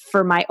that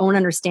for my own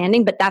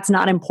understanding, but that's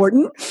not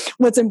important.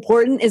 What's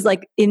important is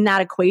like in that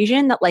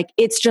equation that like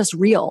it's just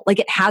real. Like,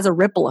 it has a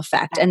ripple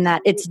effect and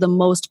that it's the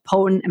most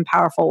potent and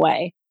powerful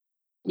way.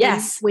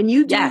 Yes. When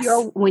you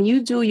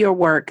do your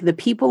work, the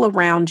people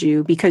around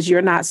you, because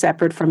you're not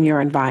separate from your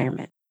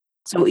environment.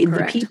 So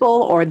Correct. The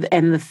people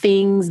and the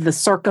things, the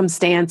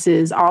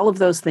circumstances, all of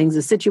those things,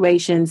 the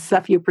situations,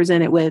 stuff you're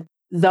presented with,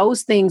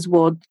 those things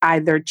will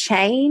either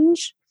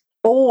change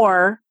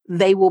or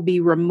they will be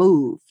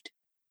removed.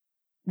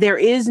 There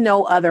is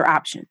no other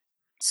option.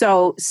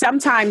 So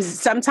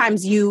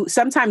sometimes you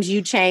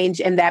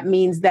change, and that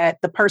means that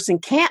the person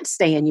can't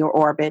stay in your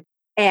orbit.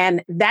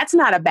 And that's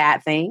not a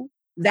bad thing.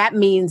 That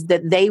means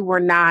that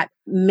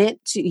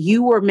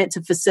you were meant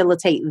to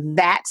facilitate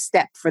that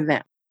step for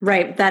them.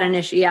 Right. That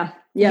initiative. Yeah.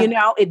 Yeah.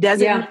 It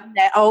doesn't mean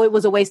that, it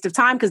was a waste of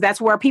time, because that's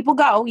where people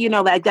go,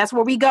 like that's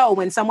where we go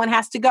when someone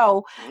has to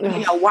go.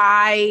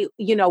 Why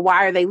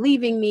are they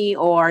leaving me,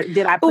 or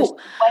did I push them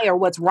away, or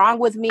what's wrong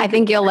with me? I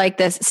think you'll like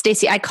this,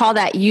 Stacey. I call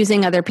that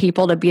using other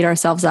people to beat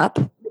ourselves up.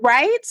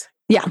 Right?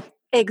 Yeah.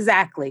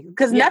 Exactly.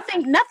 Because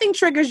nothing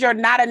triggers your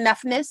not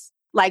enoughness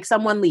like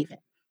someone leaving.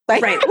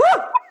 Like, right.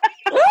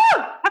 Woo!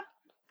 Woo!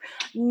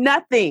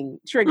 Nothing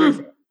triggers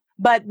it.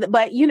 But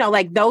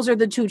like those are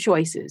the two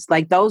choices.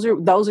 Like those are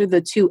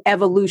the two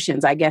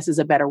evolutions, I guess is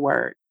a better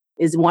word.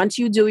 Is once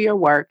you do your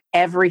work,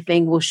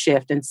 everything will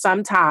shift. And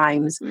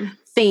sometimes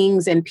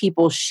things and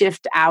people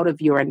shift out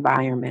of your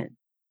environment.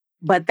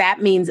 But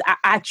that means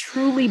I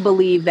truly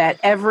believe that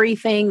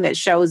everything that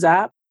shows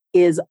up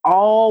is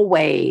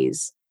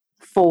always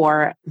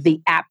for the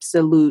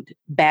absolute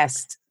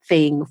best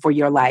thing for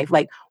your life.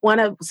 Like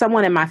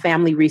someone in my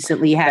family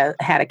recently had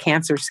a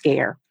cancer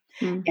scare.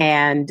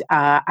 And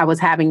I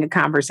was having a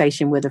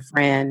conversation with a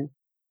friend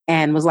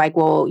and was like,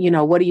 well,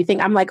 what do you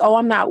think? I'm like, oh,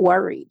 I'm not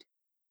worried.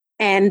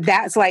 And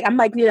that's like, I'm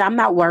like, I'm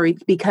not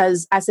worried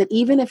because I said,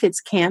 even if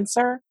it's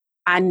cancer,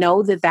 I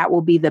know that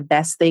will be the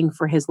best thing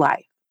for his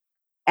life.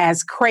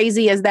 As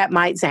crazy as that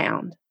might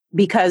sound,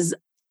 because,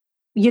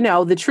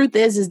 the truth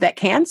is that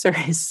cancer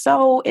is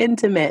so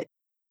intimate.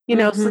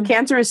 So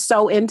cancer is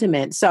so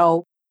intimate.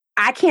 So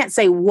I can't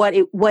say what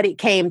it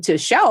came to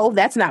show.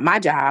 That's not my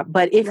job.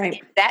 But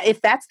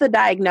if that's the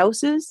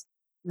diagnosis,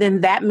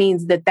 then that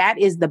means that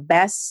is the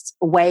best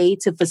way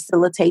to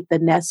facilitate the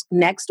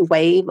next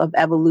wave of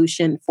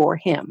evolution for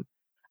him.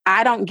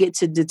 I don't get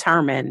to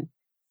determine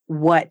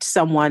what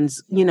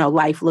someone's,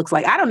 life looks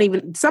like.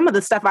 Some of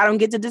the stuff I don't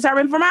get to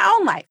determine for my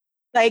own life.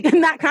 Like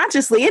not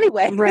consciously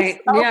anyway.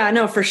 Right. So, yeah,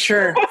 no, for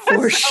sure.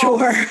 For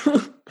sure.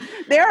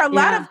 There are a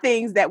lot of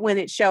things that when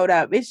it showed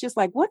up, it's just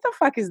like, what the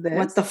fuck is this?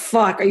 What the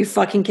fuck? Are you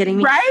fucking kidding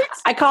me? Right?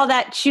 I call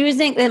that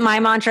choosing.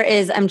 My mantra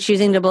is I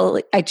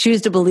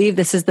choose to believe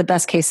this is the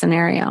best case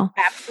scenario.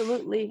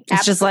 Absolutely.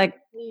 It's just like,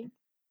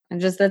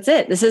 that's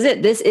it. This is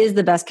it. This is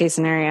the best case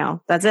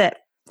scenario. That's it.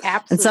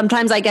 Absolutely. And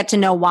sometimes I get to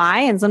know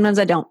why and sometimes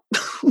I don't.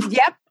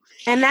 Yep.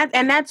 And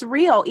that's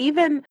real.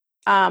 Even,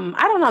 I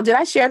don't know. Did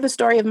I share the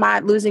story of my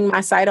losing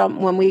my sight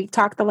when we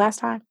talked the last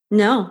time?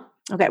 No.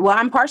 Okay. Well,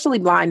 I'm partially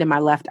blind in my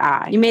left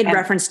eye. You made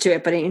reference to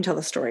it, but you didn't tell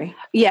the story.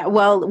 Yeah.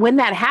 Well, when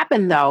that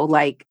happened though,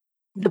 like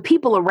the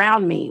people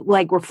around me,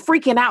 like were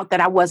freaking out that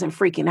I wasn't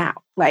freaking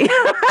out, like,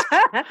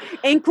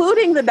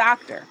 including the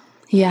doctor.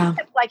 Yeah.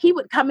 Like he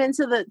would come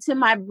into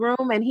my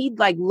room and he'd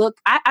like look,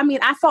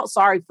 I felt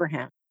sorry for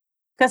him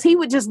because he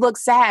would just look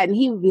sad and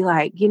he would be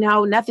like,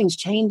 nothing's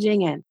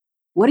changing. And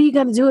what are you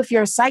going to do if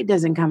your sight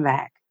doesn't come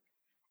back?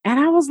 And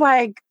I was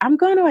like, I'm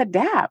going to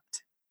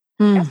adapt.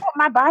 That's what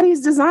my body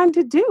is designed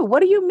to do. What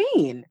do you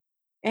mean?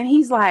 And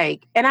he's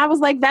like, and I was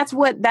like, that's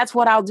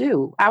what I'll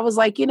do. I was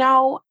like,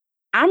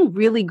 I'm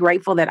really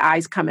grateful that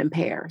eyes come in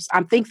pairs.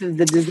 I'm thinking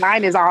the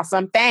design is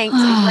awesome. Thanks.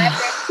 I'm glad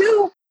that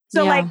too.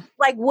 So like,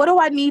 what do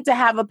I need to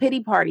have a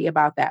pity party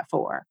about that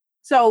for?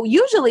 So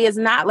usually it's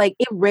not like,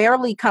 it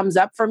rarely comes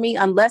up for me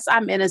unless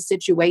I'm in a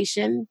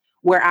situation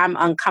where I'm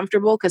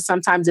uncomfortable, because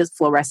sometimes it's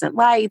fluorescent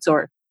lights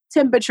or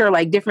temperature,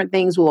 like different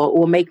things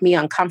will make me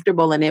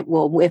uncomfortable. And it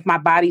will, if my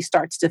body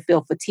starts to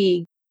feel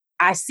fatigue,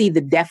 I see the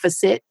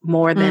deficit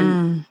more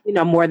than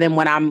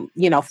when I'm,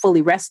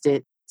 fully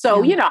rested.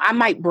 So, I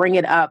might bring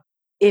it up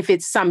if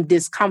it's some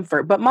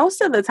discomfort, but most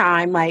of the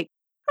time, like,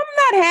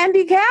 I'm not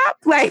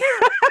handicapped. Like,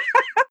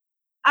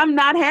 I'm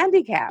not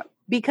handicapped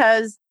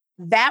because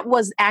that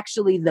was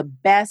actually the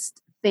best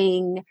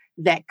thing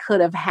that could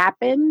have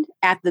happened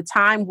at the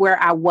time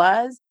where I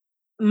was.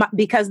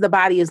 Because the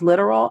body is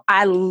literal,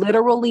 I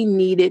literally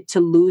needed to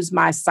lose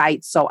my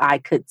sight so I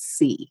could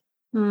see.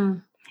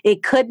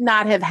 It could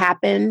not have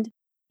happened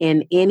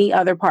in any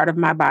other part of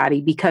my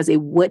body because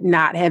it would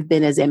not have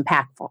been as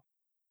impactful.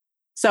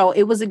 So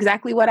it was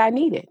exactly what I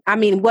needed. I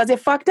mean, was it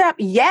fucked up?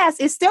 Yes,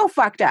 it's still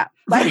fucked up.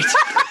 Like,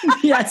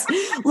 yes.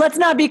 Let's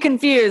not be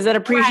confused that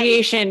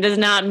appreciation does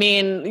not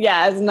mean,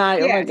 it's not.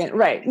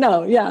 Right.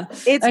 No, yeah.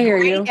 It's I hear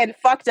great you. and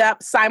fucked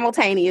up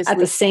simultaneously. At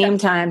the same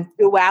time.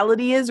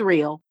 Duality is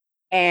real.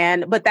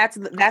 But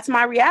that's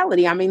my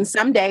reality. I mean,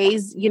 some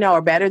days,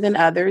 are better than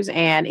others.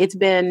 And it's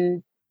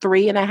been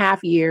 3.5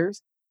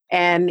 years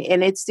and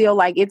it's still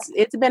like,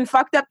 it's been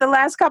fucked up the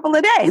last couple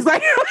of days.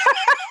 Like,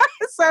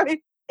 so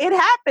it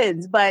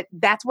happens, but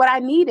that's what I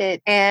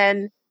needed.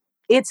 And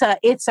it's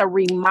a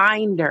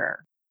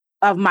reminder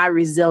of my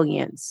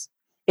resilience.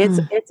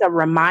 It's a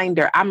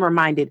reminder. I'm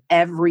reminded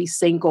every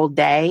single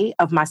day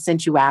of my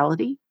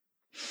sensuality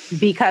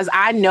because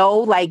I know,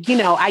 like,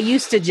 I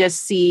used to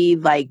just see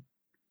like,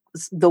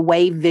 the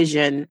way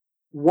vision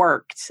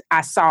worked,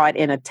 I saw it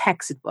in a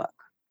textbook.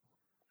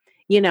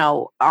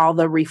 All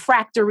the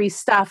refractory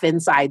stuff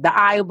inside the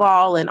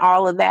eyeball and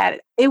all of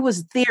that. It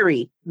was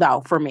theory,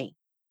 though, for me.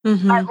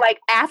 But like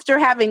after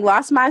having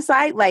lost my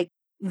sight, like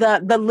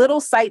the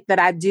little sight that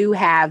I do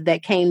have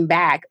that came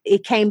back,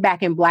 it came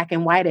back in black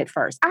and white at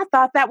first. I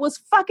thought that was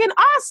fucking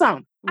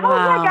awesome. Wow.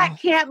 I was like, I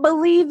can't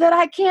believe that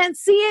I can't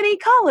see any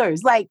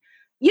colors. Like,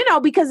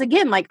 because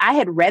again, like I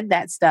had read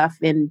that stuff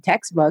in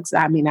textbooks.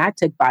 I mean, I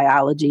took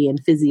biology and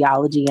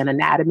physiology and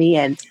anatomy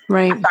and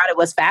I thought it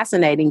was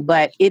fascinating,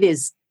 but it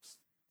is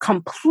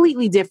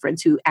completely different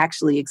to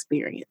actually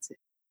experience it.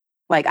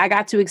 Like I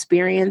got to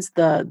experience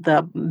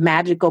the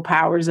magical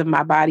powers of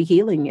my body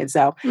healing. And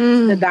so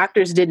the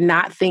doctors did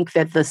not think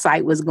that the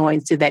sight was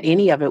that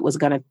any of it was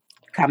going to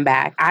come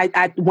back.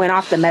 I went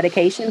off the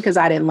medication because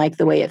I didn't like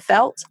the way it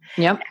felt.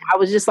 Yep. I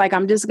was just like,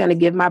 I'm just going to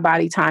give my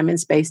body time and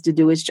space to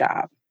do its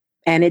job.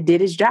 And it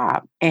did its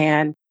job.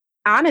 And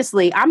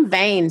honestly, I'm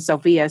vain,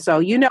 Sophia. So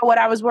you know what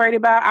I was worried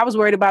about? I was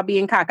worried about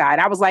being cockeyed.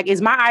 I was like, is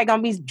my eye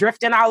going to be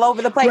drifting all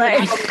over the place? Right.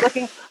 Am I gonna be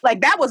looking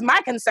like that was my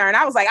concern.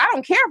 I was like, I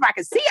don't care if I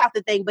can see out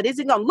the thing, but is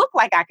it going to look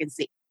like I can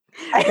see?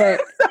 Right.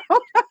 So,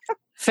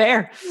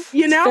 fair.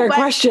 You know, fair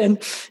question.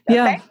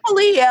 Yeah.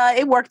 Thankfully,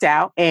 it worked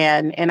out,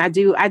 and I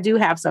do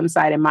have some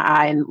sight in my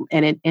eye,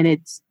 and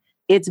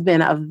it's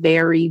been a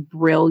very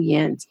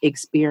brilliant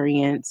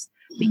experience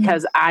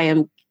because I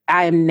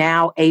am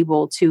now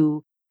able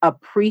to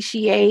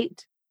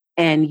appreciate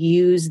and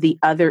use the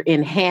other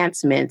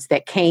enhancements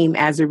that came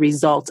as a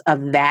result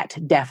of that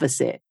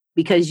deficit,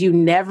 because you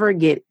never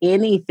get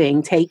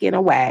anything taken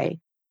away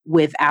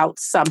without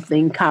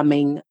something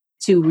coming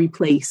to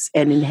replace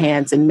and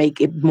enhance and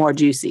make it more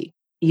juicy.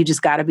 You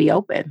just got to be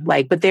open.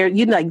 But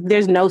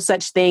there's no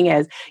such thing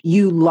as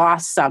you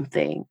lost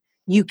something.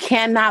 You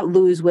cannot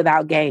lose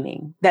without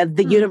gaining. That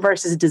the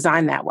universe is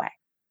designed that way.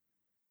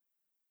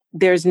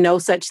 There's no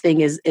such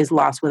thing as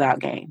lost without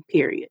gain,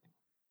 period.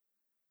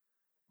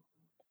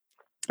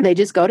 They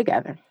just go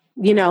together.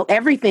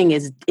 Everything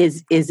is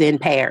in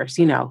pairs,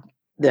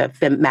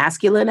 the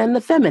masculine and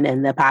the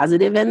feminine, the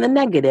positive and the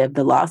negative,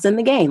 the loss and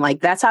the gain.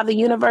 That's how the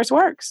universe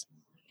works.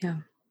 Yeah.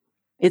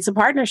 It's a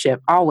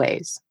partnership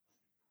always.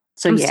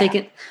 So I'm just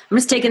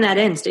taking that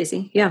in,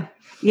 Stacey. Yeah.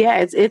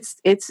 Yeah.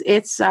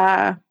 It's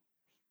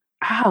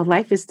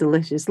life is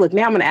delicious. Look,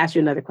 now I'm going to ask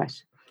you another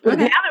question.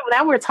 Okay.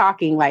 Now we're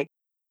talking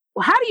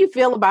how do you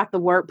feel about the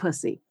word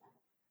pussy?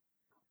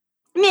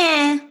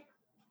 Meh.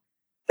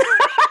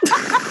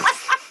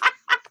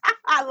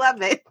 I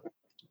love it.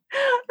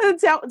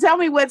 Tell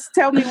me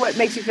what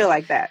makes you feel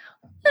like that.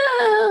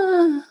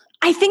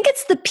 I think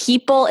it's the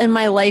people in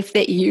my life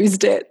that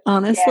used it,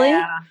 honestly.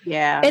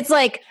 Yeah. It's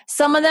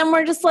some of them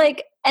were just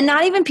and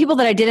not even people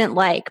that I didn't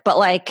like, but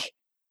like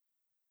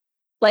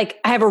I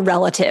have a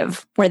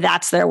relative where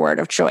that's their word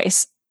of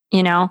choice,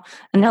 and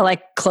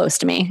they're close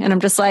to me. And I'm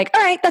just all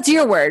right, that's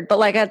your word.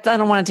 But I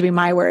don't want it to be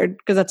my word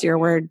because that's your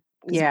word.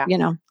 Yeah.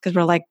 Because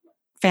we're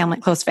family,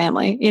 close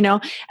family,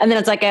 And then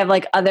it's I have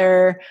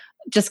other,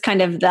 just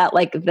kind of that,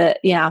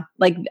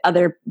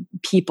 other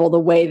people, the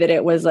way that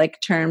it was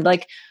termed,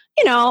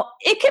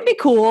 it can be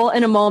cool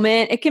in a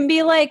moment. It can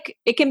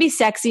be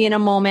sexy in a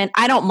moment.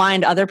 I don't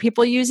mind other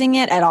people using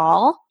it at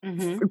all.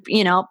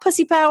 Mm-hmm.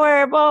 Pussy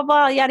power, blah,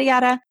 blah, yada,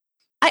 yada.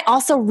 I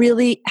also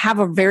really have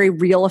a very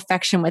real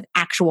affection with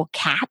actual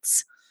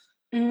cats.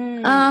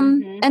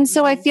 Mm-hmm. And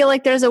so I feel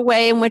there's a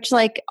way in which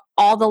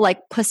all the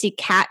pussy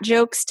cat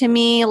jokes to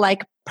me,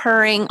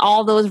 purring,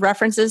 all those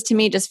references to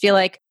me just feel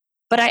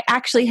but I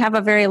actually have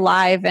a very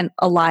alive and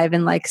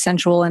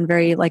sensual and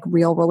very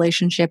real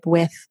relationship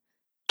with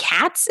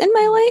cats in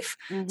my life.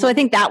 Mm-hmm. So I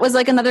think that was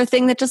another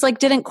thing that just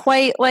didn't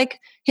quite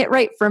hit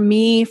right for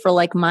me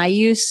for my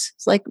use.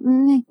 It's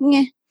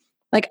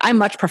I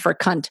much prefer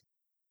cunt.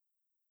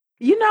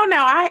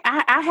 Now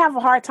I have a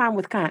hard time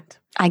with cunt.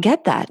 I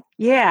get that.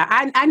 Yeah.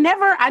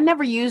 I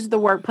never used the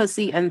word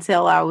pussy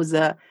until I was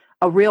a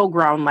real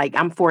grown,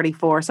 I'm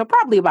 44, so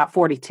probably about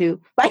 42.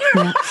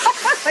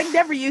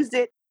 Never used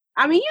it.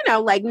 I mean,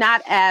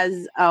 not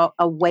as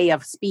a way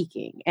of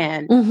speaking.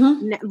 And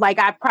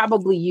I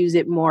probably use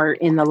it more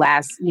in the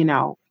last,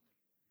 2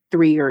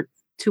 or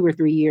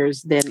 3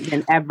 years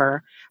than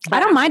ever. But I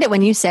don't mind it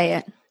when you say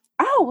it.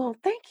 Oh, well,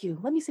 thank you.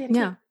 Let me say it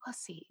again. Yeah.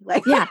 Pussy.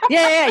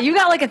 Yeah. You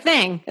got a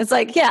thing. It's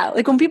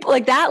when people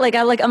that,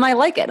 I might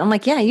like it. I'm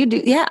yeah, you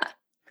do. Yeah.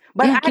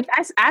 But yeah,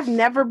 I've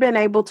never been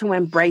able to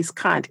embrace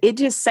cunt. It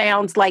just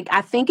sounds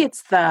I think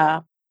it's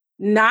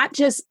not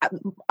just,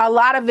 a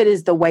lot of it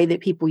is the way that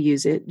people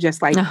use it,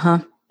 just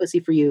pussy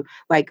for you.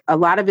 A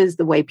lot of it is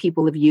the way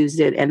people have used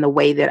it and the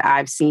way that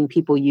I've seen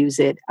people use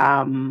it.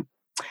 I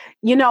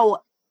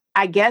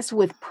guess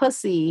with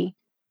pussy,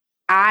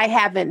 I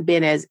haven't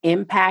been as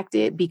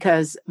impacted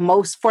because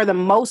for the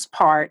most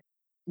part,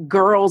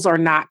 girls are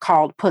not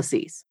called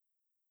pussies.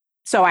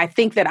 So I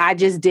think that I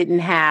just didn't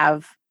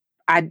have,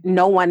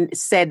 no one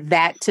said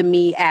that to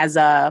me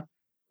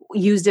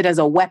used it as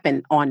a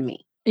weapon on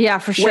me. Yeah,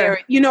 for sure. Where,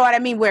 you know what I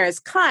mean? Whereas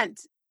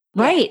cunt.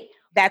 Right.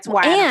 That's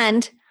why.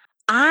 And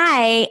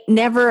cunt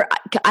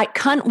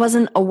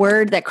wasn't a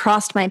word that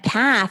crossed my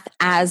path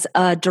as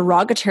a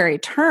derogatory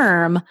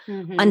term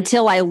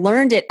until I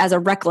learned it as a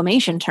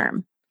reclamation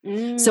term.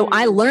 So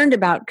I learned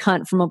about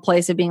cunt from a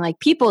place of being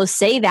people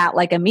say that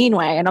a mean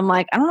way. And I'm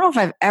I don't know if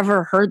I've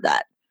ever heard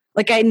that.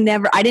 I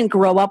didn't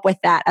grow up with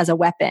that as a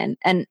weapon.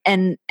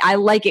 And I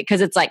like it because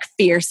it's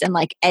fierce and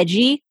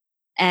edgy.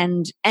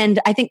 And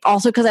I think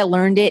also because I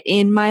learned it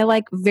in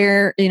my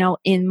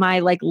in my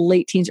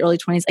late teens, early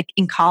 20s,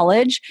 in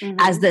college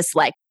as this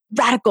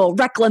radical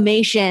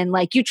reclamation.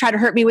 You try to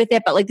hurt me with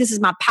it, but this is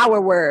my power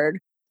word.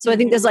 So I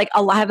think there's like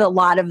I have a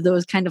lot of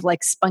those kind of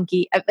like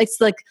spunky,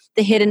 it's like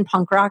the hidden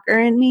punk rocker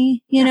in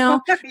me, you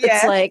know,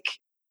 it's like,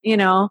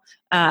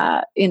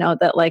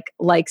 that like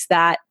likes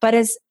that. But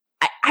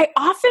I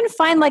often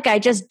find like I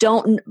just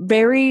don't,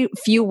 very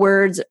few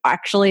words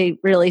actually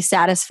really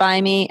satisfy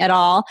me at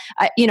all.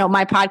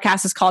 My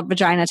podcast is called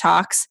Vagina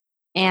Talks.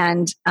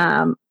 And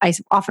I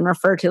often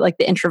refer to like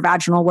the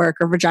intravaginal work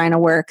or vagina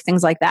work,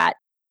 things like that.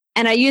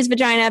 And I use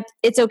vagina.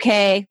 It's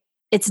okay.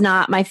 It's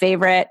not my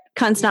favorite.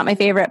 Cunt's not my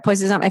favorite.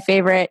 Pussy's not my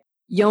favorite.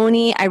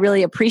 Yoni, I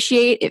really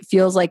appreciate. It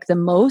feels like the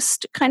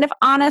most kind of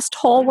honest,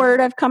 whole word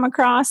I've come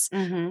across.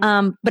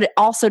 But it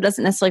also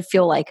doesn't necessarily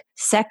feel like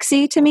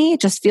sexy to me.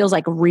 It just feels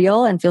like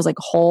real and feels like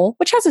whole,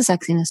 which has a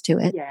sexiness to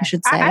it, I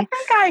should say. I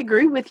think I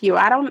agree with you.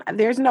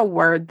 There's no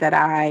word that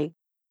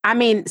I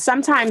mean,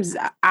 sometimes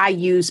I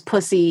use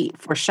pussy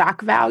for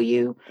shock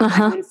value. Like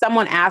when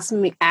someone asks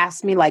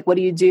me like, what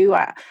do you do?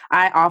 I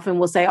often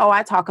will say,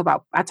 I talk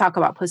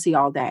about pussy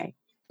all day.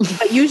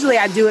 But usually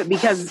I do it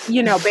because,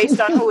 based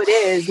on who it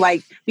is,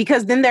 like,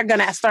 because then they're going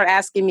to start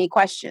asking me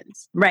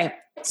questions. Right.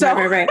 So,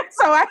 right.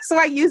 So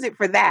I use it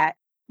for that.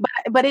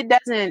 But it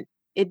doesn't,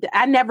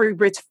 I never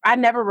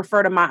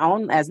refer to my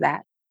own as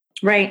that.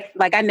 Right.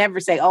 Like I never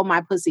say, oh,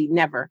 my pussy,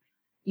 never.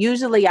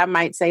 Usually I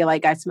might say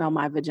like, I smell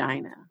my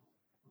vagina.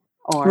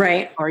 Or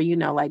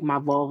like my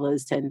vulva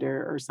is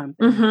tender or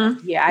something.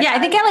 Yeah. I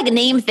think I like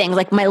name things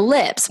like my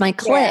lips, my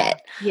clit.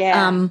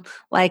 Yeah.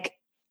 Like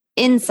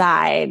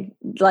inside,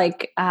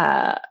 like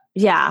my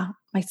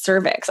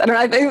cervix. I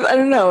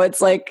don't know.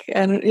 It's like,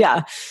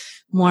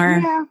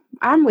 more. Yeah,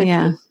 I'm with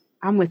you.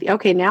 I'm with you.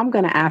 Okay, now I'm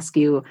going to ask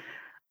you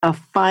a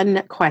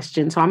fun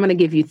question. So I'm going to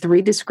give you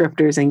 3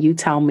 descriptors and you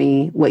tell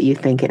me what you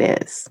think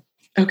it is.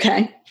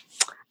 Okay.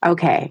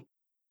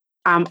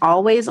 I'm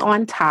always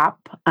on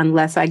top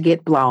unless I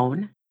get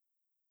blown.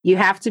 You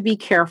have to be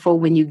careful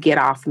when you get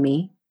off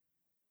me.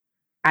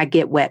 I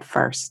get wet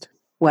first.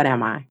 What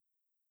am I?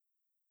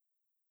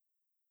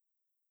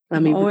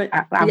 Let me.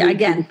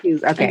 Again.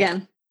 Okay.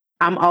 Again.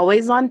 I'm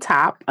always on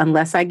top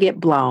unless I get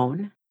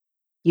blown.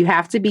 You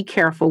have to be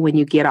careful when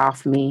you get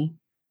off me.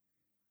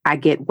 I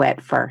get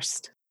wet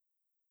first.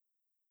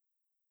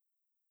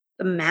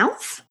 The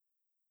mouth?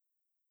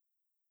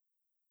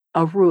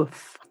 A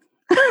roof.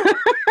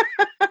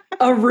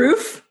 A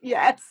roof?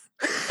 Yes.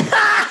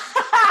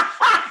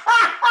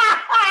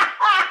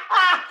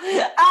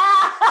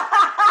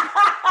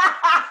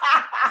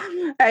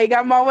 Like,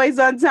 I'm always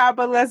on top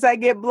unless I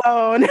get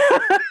blown.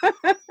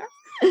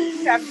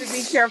 You have to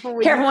be careful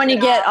when you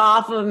get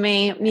off of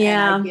me.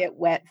 Yeah. And I get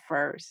wet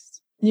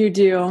first. You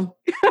do.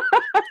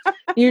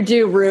 You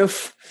do,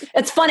 roof.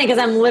 It's funny because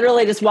I'm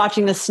literally just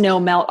watching the snow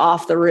melt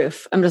off the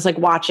roof. I'm just like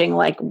watching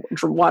like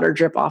water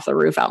drip off the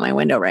roof out my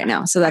window right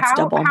now. So that's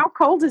double. How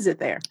cold is it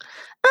there?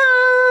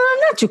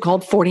 Not too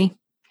cold. 40.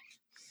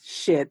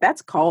 Shit,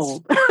 that's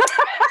cold.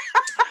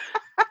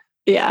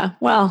 Yeah.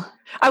 Well,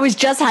 I was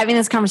just having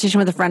this conversation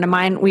with a friend of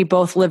mine. We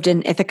both lived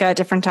in Ithaca at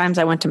different times.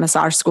 I went to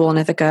massage school in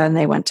Ithaca and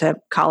they went to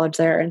college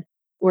there. And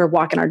we were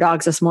walking our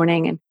dogs this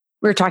morning and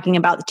we were talking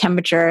about the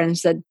temperature and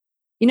said,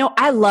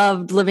 I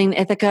loved living in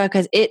Ithaca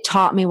because it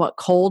taught me what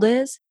cold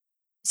is.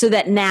 So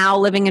that now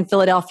living in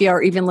Philadelphia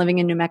or even living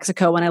in New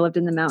Mexico when I lived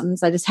in the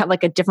mountains, I just have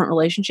like a different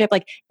relationship.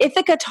 Like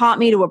Ithaca taught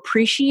me to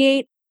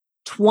appreciate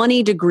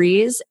 20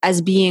 degrees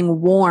as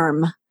being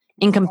warm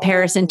in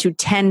comparison to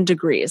 10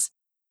 degrees.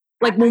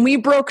 Like when we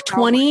broke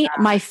 20,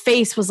 my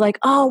face was like,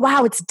 oh,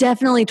 wow, it's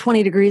definitely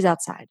 20 degrees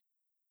outside.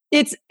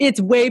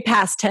 It's way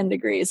past 10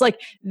 degrees.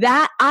 Like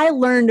that, I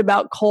learned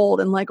about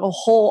cold in like a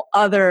whole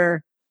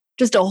other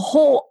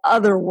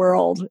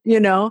world,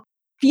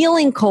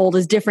 Feeling cold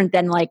is different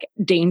than like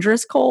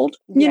dangerous cold,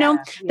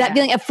 That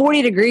feeling at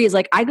 40 degrees,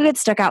 like I could get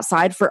stuck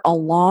outside for a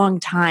long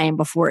time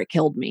before it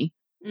killed me.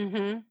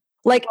 Mm-hmm.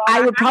 Like I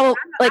would probably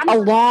a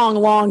long,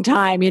 long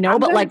time,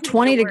 but like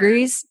 20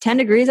 degrees, 10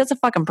 degrees, that's a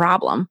fucking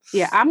problem.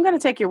 Yeah, I'm going to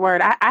take your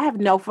word. I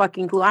have no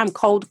fucking clue. I'm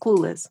cold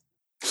clueless.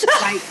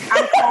 Like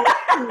I'm cold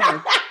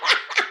clueless.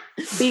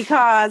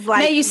 Because like.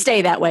 May you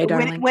stay that way,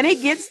 darling. When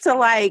it gets to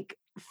like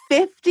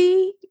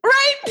 50,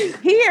 right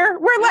here,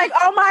 we're like,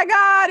 oh my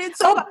God, it's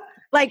so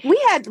like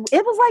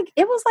it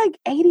was like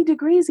 80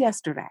 degrees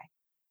yesterday.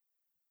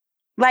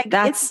 Like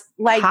that's it's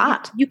like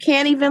hot. You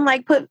can't even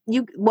like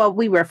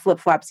we wear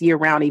flip-flops year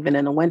round even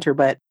in the winter,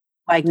 but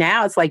like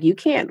now it's like you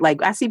can't,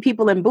 like I see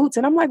people in boots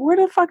and I'm like, where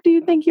the fuck do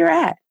you think you're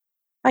at?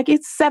 Like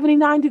it's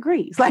 79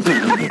 degrees. Like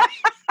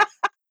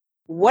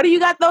what do you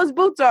got those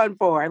boots on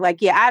for?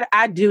 Like, yeah,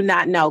 I do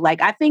not know.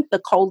 Like I think the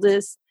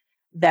coldest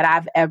that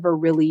I've ever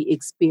really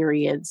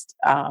experienced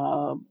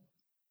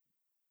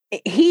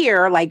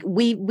here, like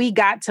we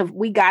got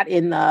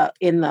in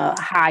the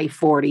high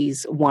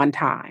 40s one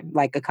time,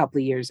 like a couple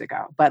of years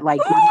ago. But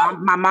like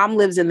my mom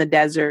lives in the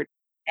desert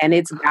and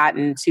it's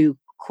gotten too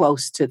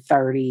close to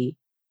 30,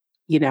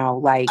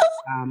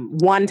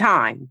 one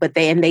time. But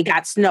they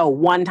got snow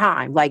one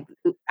time. Like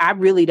I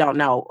really don't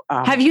know.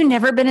 Have you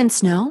never been in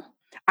snow?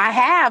 I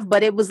have,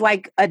 but it was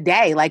like a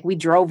day. Like we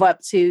drove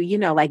up to,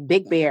 like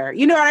Big Bear.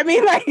 You know what I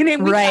mean? Like and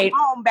then we come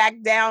home back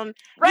down.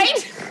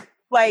 Right.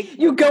 Like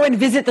you go and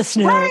visit the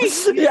snow. Right.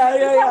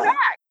 Yeah.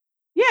 Back.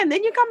 Yeah, and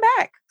then you come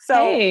back. So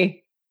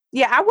hey.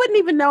 Yeah, I wouldn't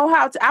even know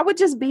how to. I would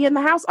just be in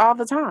the house all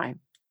the time.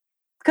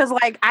 Because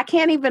like I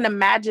can't even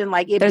imagine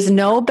like it. There's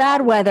no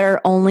bad weather,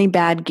 only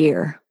bad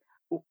gear.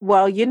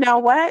 Well, you know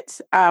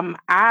what?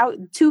 I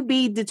to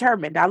be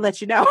determined. I'll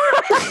let you know.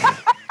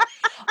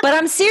 But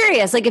I'm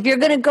serious. Like if you're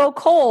gonna go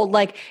cold,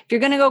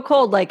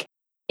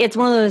 it's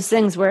one of those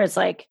things where it's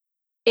like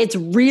it's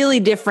really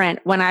different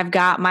when I've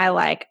got my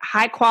like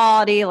high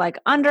quality like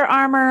Under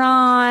Armour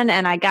on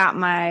and I got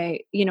my,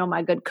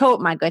 my good coat,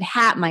 my good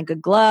hat, my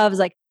good gloves.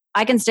 Like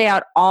I can stay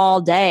out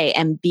all day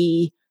and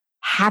be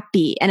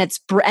happy.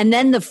 And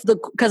then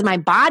because my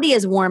body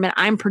is warm and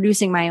I'm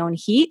producing my own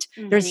heat,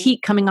 there's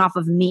heat coming off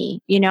of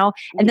me,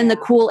 and then the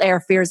cool air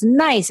feels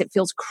nice. It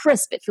feels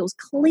crisp. It feels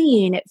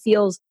clean. It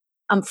feels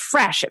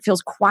fresh. It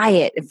feels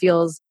quiet. It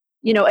feels,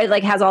 it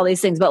like has all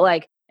these things, but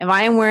like, if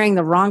I am wearing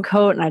the wrong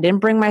coat and I didn't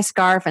bring my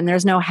scarf and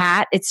there's no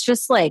hat, it's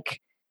just like,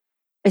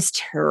 it's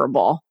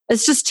terrible.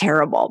 It's just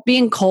terrible.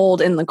 Being cold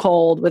in the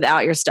cold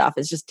without your stuff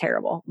is just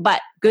terrible. But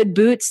good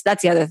boots,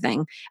 that's the other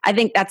thing. I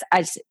think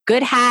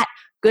good hat,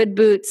 good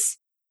boots,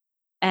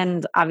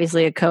 and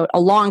obviously a coat. A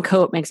long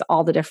coat makes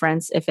all the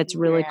difference if it's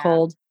really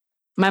cold.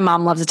 My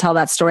mom loves to tell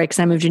that story because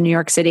I moved to New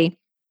York City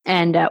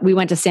and we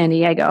went to San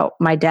Diego.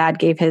 My dad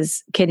gave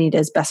his kidney to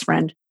his best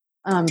friend.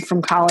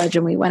 From college,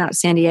 and we went out to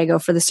San Diego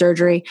for the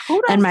surgery.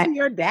 Kudos to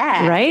your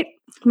dad, right?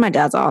 My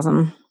dad's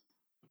awesome.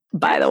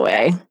 By the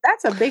way,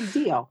 that's a big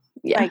deal.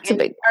 Yeah,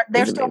 like,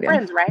 they're still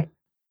friends, right?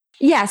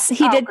 Yes,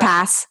 he did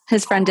pass.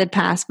 His friend did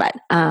pass, but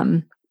yeah.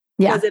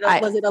 Was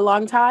it a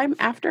long time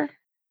after?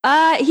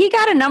 He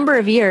got a number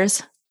of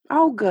years.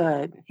 Oh,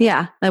 good.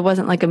 Yeah, that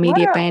wasn't like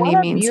immediate by any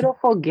means.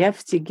 Beautiful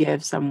gift to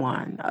give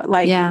someone.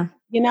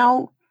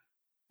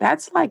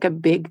 That's like a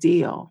big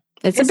deal.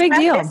 It's a big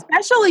deal.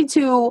 Especially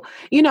to,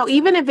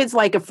 even if it's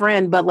like a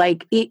friend, but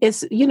like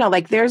it's,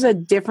 like there's a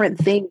different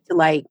thing to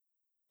like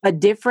a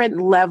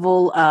different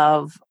level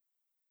of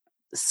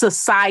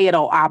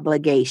societal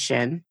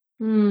obligation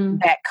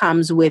that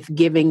comes with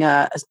giving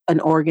an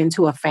organ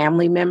to a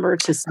family member,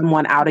 to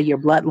someone out of your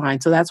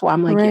bloodline. So that's why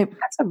I'm like, yeah,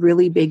 that's a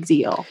really big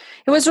deal.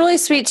 It was really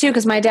sweet too,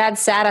 because my dad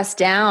sat us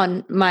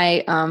down.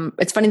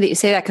 It's funny that you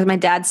say that, because my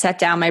dad sat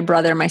down my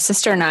brother, my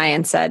sister, and I,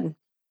 and said,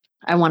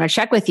 I want to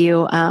check with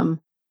you.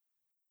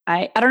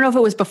 I don't know if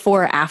it was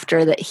before or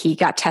after that he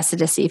got tested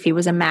to see if he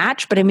was a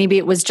match, but maybe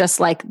it was just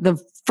like the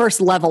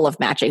first level of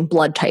matching,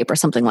 blood type or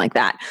something like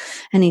that.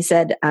 And he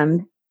said,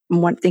 I'm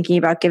thinking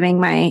about giving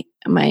my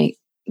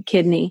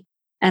kidney.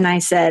 And I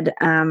said,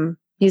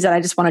 he said,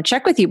 I just want to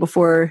check with you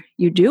before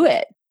you do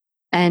it.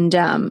 And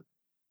I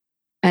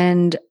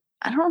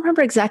don't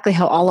remember exactly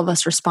how all of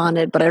us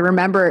responded, but I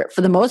remember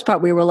for the most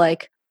part, we were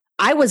like,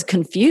 I was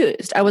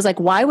confused. I was like,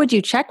 why would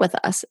you check with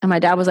us? And my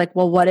dad was like,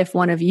 well, what if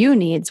one of you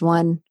needs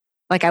one?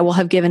 Like I will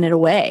have given it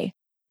away,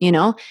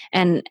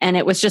 and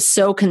it was just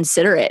so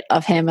considerate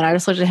of him. And I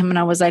just looked at him and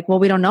I was like, well,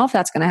 we don't know if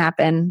that's going to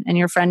happen. And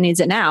your friend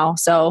needs it now.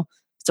 So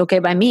it's okay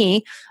by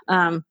me.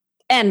 And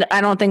I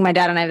don't think my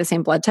dad and I have the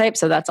same blood type.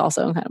 So that's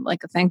also kind of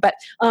like a thing, but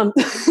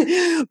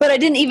it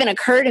didn't even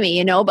occur to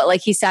me, but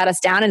like he sat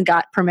us down and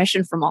got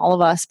permission from all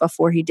of us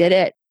before he did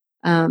it.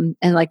 And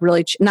like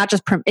really not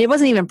just, it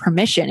wasn't even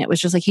permission. It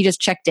was just like, he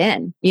just checked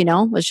in,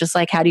 it was just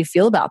like, how do you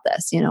feel about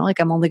this? Like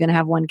I'm only going to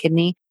have one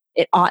kidney.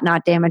 It ought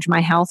not damage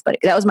my health, but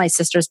that was my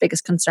sister's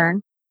biggest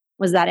concern,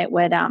 was that it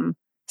would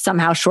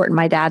somehow shorten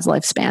my dad's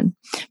lifespan.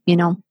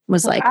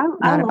 Was like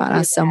not about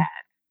us. So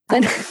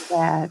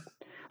like,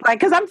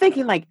 because I'm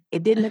thinking like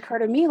it didn't occur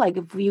to me like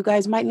if you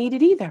guys might need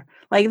it either,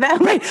 like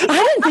that. Like, I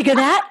didn't think of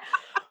that.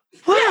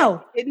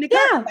 Wow, didn't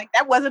occur. Like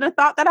that wasn't a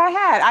thought that I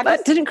had.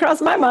 That didn't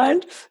cross my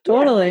mind.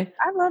 Totally. Yeah,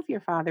 I love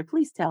your father.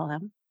 Please tell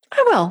him.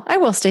 I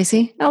will,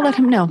 Stacey. I'll let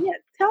him know.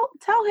 Yeah,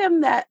 tell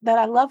him that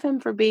I love him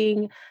for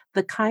being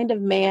the kind of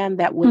man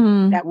that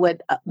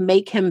would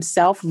make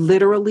himself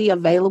literally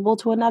available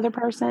to another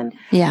person.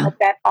 Yeah. But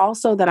that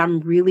also that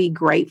I'm really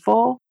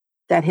grateful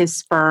that his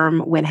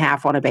sperm went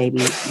half on a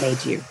baby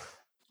made you.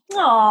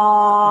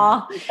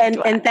 Aww.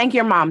 And thank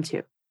your mom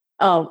too.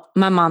 Oh,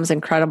 my mom's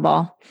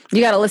incredible.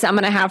 You got to listen. I'm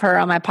going to have her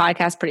on my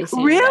podcast pretty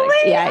soon.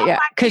 Really? Yeah.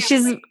 Because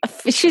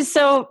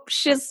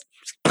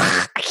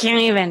I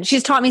can't even.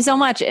 She's taught me so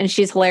much, and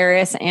she's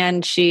hilarious,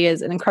 and she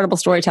is an incredible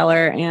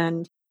storyteller,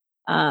 and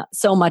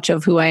so much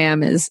of who I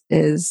am is.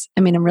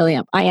 I mean,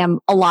 I am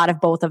a lot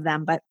of both of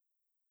them, but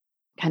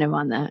kind of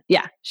on the.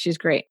 Yeah, she's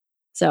great.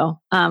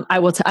 So I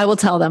will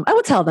tell them. I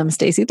will tell them,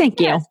 Stacey. Thank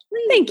you. Yes,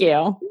 Thank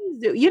you.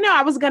 Please do.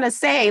 I was gonna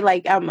say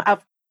like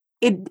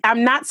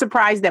I'm not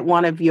surprised that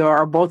one of your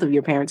or both of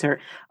your parents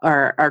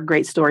are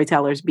great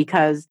storytellers,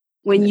 because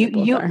when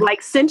you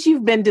like, since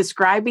you've been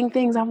describing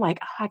things, I'm like,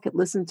 I could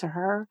listen to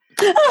her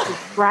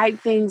describe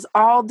things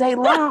all day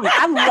long.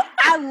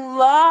 I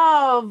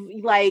love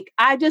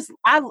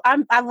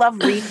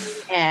reading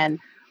and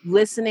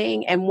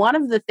listening. And one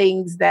of the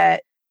things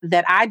that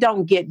I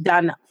don't get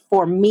done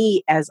for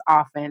me as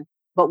often,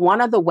 but one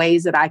of the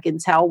ways that I can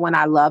tell when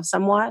I love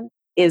someone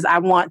is I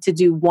want to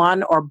do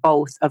one or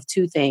both of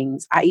two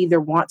things. I either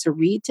want to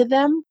read to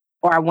them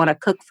or I want to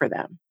cook for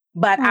them.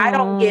 But I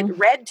don't get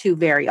read to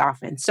very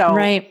often. So,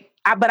 right.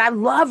 but I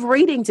love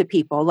reading to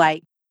people.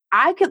 Like,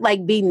 I could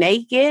like be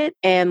naked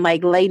and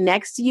like lay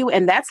next to you,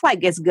 and that's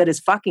like as good as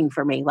fucking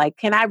for me. Like,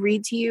 can I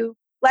read to you?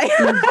 Like,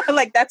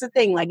 like that's a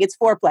thing. Like, it's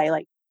foreplay.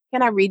 Like,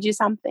 can I read you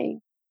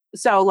something?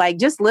 So, like,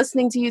 just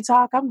listening to you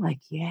talk, I'm like,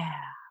 yeah.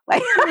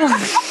 Like,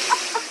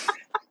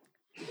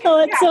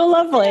 oh, it's so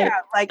lovely. Yeah.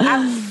 Like,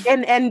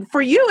 and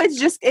for you,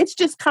 it's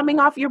just coming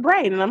off your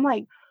brain, and I'm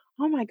like,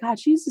 oh my God,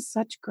 she uses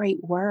such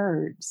great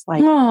words.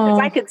 Like, 'cause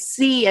I could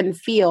see and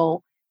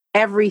feel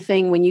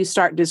everything when you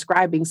start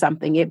describing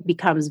something. It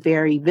becomes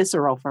very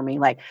visceral for me.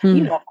 Like,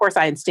 of course,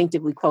 I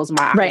instinctively close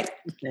my eyes. Right.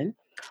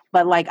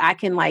 But like, I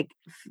can like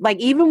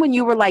even when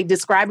you were like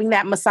describing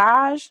that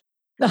massage,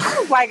 I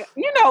was like,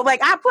 like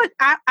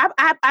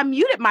I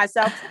muted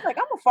myself. I was like,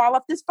 I'm gonna fall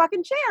off this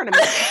fucking chair in a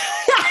minute.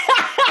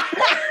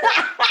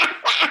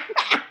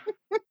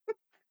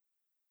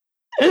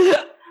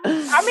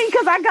 I mean,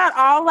 because I got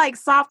all like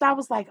soft. I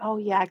was like, oh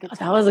yeah, I could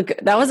tell.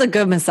 That was a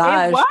good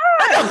massage. It was.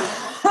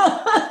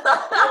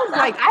 I was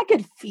like, I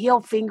could feel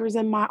fingers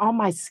on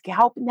my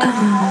scalp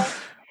now.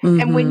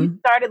 And when you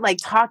started like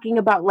talking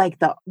about like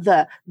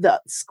the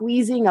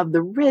squeezing of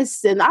the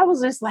wrists, and I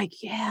was just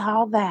like, yeah,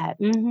 all that.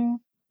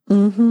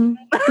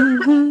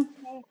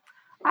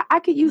 I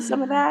could use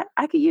some of that.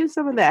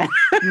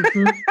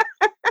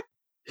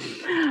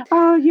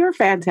 Oh, you're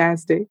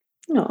fantastic.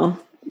 Oh,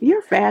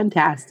 you're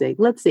fantastic.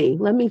 Let's see.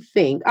 Let me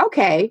think.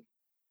 Okay.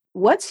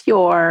 What's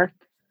your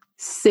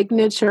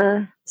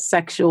signature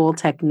sexual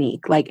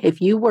technique? Like,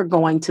 if you were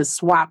going to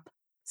swap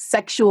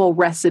sexual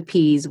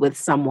recipes with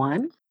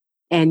someone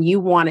and you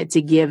wanted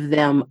to give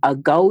them a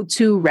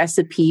go-to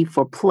recipe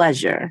for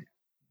pleasure,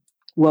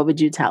 what would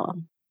you tell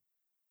them?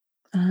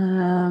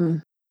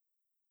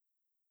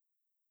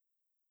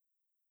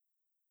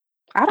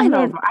 I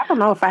don't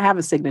know if I have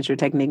a signature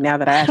technique now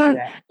that I asked you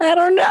that. I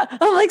don't know.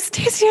 I'm like,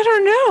 Stacey, I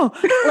don't know.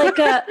 Like,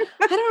 I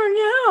don't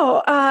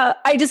know.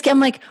 I'm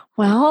like,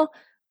 well,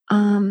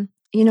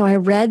 I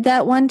read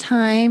that one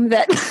time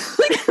that,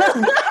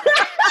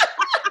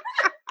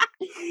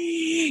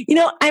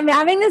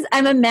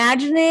 I'm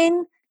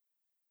imagining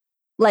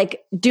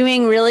like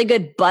doing really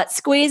good butt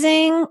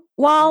squeezing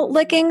while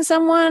licking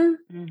someone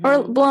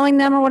or blowing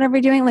them or whatever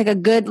you're doing, like a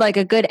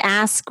good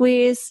ass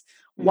squeeze.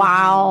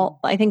 Wow.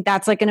 I think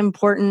that's like an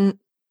important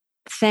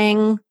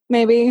thing.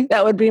 Maybe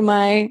that would be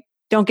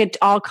don't get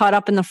all caught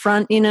up in the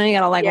front, you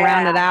gotta like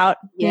round it out.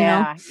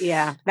 Yeah.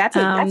 That's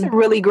a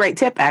really great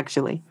tip,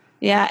 actually.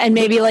 Yeah. And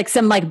maybe like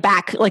some like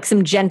back, like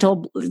some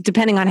gentle,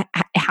 depending on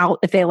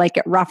if they like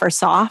it rough or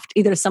soft,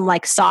 either some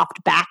like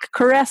soft back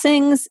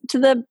caressings to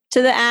the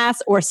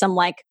ass or some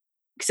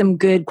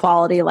good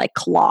quality, like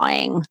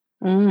clawing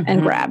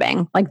and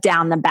grabbing like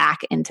down the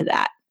back into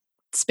that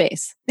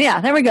space. Yeah,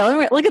 there we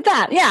go. Look at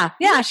that.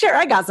 Yeah, sure.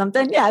 I got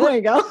something. Yeah, there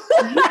you go.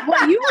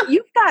 Well,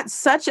 you've got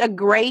such a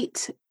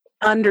great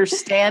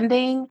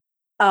understanding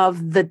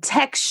of the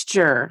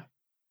texture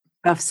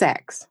of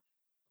sex.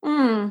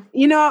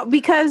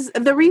 Because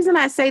the reason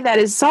I say that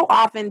is so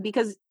often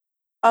because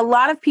a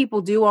lot of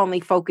people do only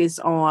focus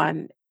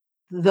on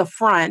the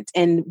front,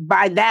 and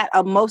by that,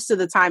 most of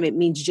the time it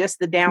means just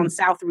the down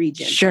south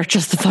region. Sure,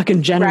 just the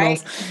fucking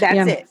genitals. Right?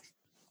 That's it.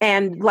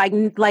 And like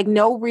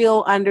no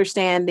real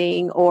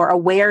understanding or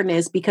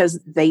awareness because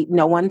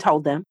no one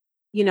told them,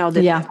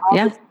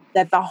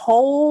 that the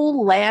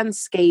whole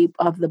landscape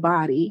of the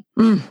body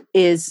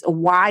is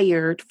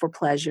wired for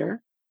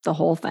pleasure. The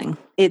whole thing.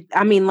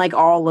 Like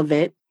all of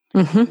it.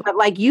 But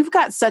like you've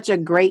got such a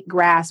great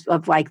grasp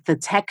of like the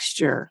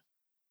texture.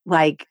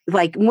 Like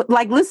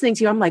listening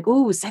to you, I'm like,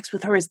 ooh, sex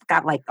with her has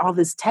got like all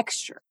this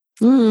texture.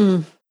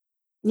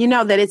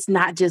 That it's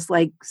not just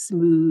like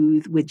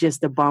smooth with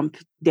just a bump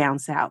down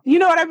south. You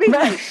know what I mean?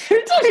 Right.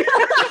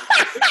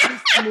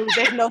 Smooth.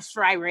 There's no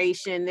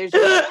striation. There's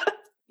just,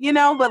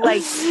 but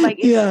like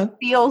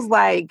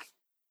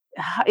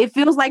it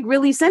feels like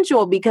really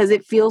sensual because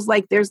it feels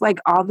like there's like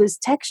all this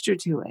texture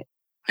to it.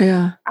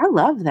 Yeah. I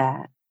love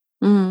that.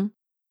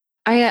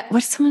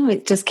 What's something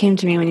that just came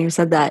to me when you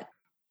said that?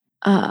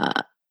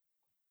 I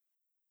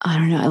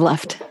don't know. I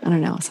left. I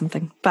don't know,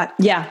 something. But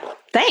yeah.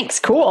 Thanks.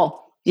 Cool.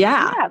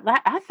 Yeah.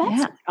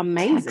 That's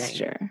amazing.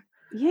 Texture.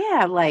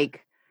 Yeah,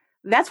 like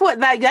that's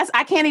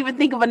I can't even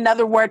think of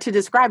another word to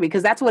describe it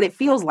because that's what it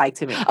feels like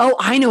to me. Oh,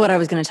 I know what I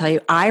was going to tell you.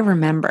 I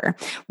remember.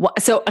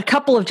 So a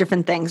couple of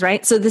different things,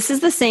 right? So this is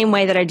the same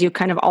way that I do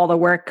kind of all the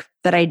work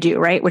that I do,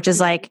 right? Which is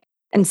like,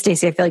 and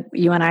Stacey, I feel like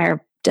you and I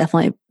are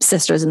definitely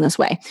sisters in this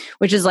way,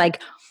 which is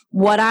like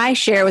what I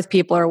share with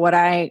people or what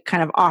I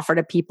kind of offer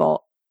to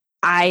people.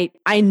 I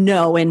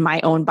know in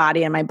my own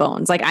body and my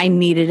bones, like I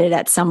needed it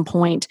at some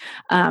point,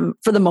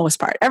 for the most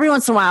part. Every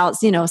once in a while,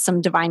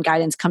 some divine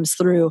guidance comes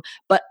through,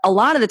 but a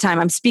lot of the time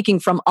I'm speaking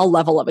from a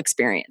level of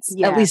experience,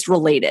 at least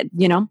related,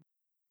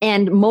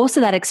 and most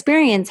of that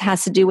experience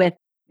has to do with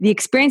the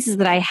experiences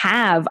that I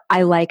have.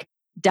 I like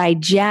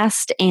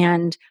digest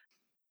and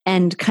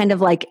and kind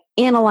of like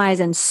analyze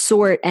and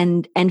sort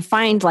and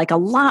find like a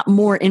lot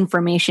more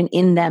information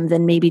in them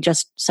than maybe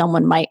just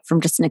someone might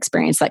from just an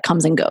experience that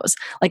comes and goes.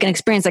 Like an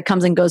experience that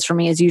comes and goes for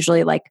me is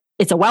usually like,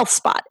 it's a wealth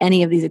spot,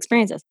 any of these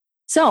experiences.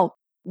 So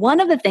one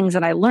of the things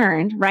that I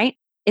learned, right,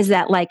 is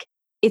that like,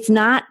 it's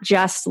not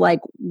just like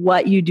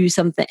what you do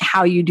something,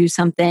 how you do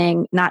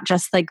something, not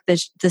just like the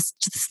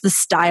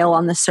style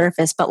on the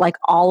surface, but like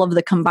all of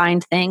the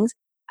combined things.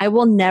 I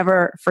will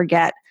never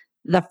forget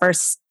the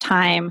first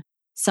time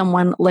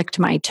someone licked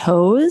my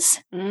toes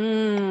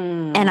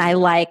and I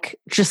like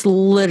just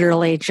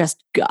literally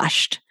just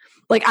gushed.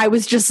 Like I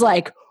was just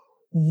like,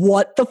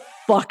 what the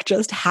fuck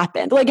just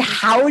happened? Like,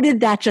 how did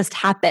that just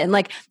happen?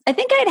 Like, I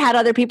think I'd had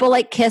other people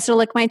like kiss or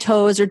lick my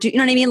toes or do, you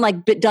know what I mean?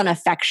 Like done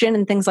affection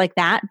and things like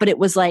that. But it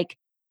was like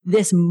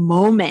this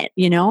moment,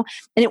 you know?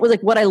 And it was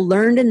like, what I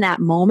learned in that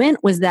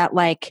moment was that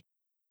like,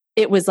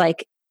 it was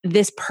like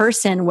this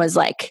person was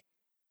like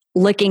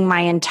licking my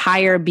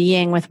entire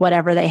being with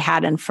whatever they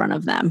had in front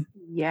of them.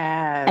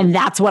 Yeah. And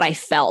that's what I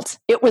felt.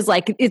 It was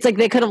like, it's like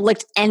they could have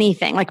licked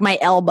anything, like my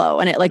elbow,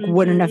 and it like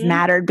wouldn't have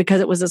mattered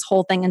because it was this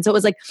whole thing. And so it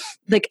was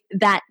like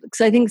that.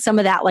 So I think some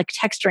of that like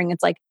texturing,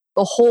 it's like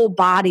the whole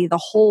body, the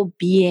whole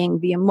being,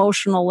 the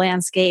emotional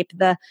landscape,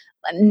 the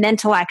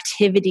mental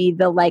activity,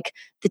 the like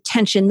the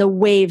tension, the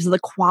waves, the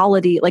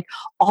quality, like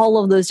all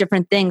of those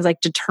different things like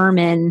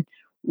determine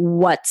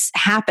what's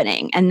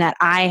happening, and that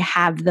I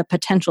have the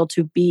potential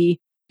to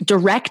be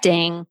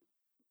directing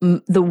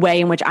the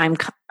way in which I'm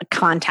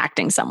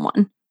contacting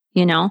someone,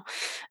 you know?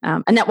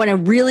 And that when I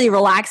really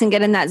relax and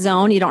get in that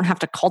zone, you don't have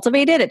to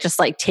cultivate it. It just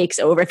like takes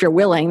over. If you're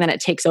willing, then it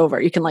takes over.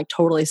 You can like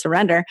totally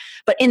surrender.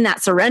 But in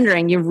that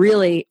surrendering, you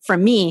really, for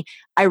me,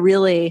 I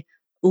really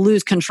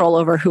lose control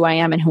over who I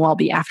am and who I'll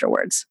be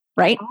afterwards.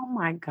 Right? Oh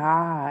my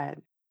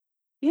God.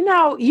 You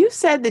know, you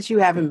said that you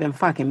haven't been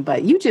fucking,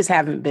 but you just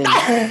haven't been,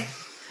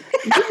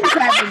 you just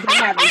haven't been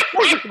having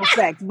physical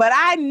sex, but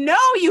I know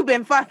you've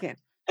been fucking.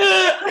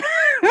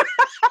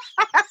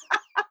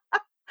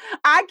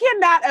 I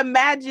cannot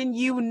imagine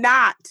you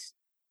not.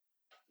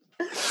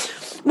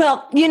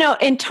 Well, you know,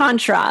 in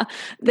Tantra,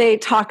 they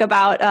talk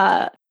about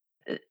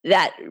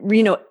that,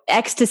 you know,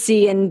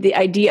 ecstasy, and the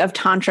idea of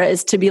Tantra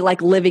is to be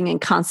like living in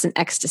constant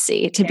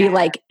ecstasy, to be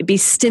like, be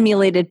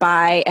stimulated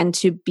by and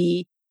to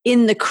be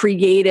in the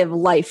creative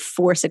life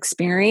force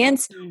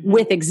experience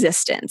with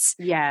existence.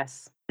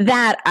 Yes.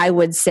 That I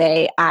would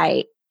say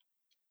I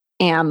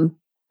am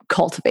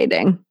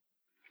cultivating.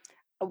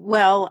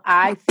 Well,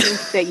 I think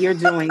that you're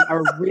doing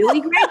a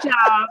really great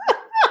job.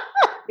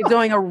 You're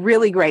doing a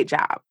really great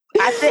job.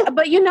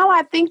 But you know,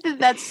 I think that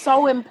that's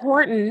so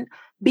important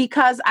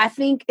because I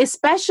think,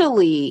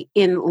 especially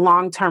in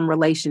long-term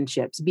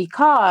relationships,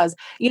 because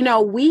you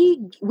know we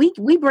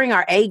bring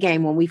our A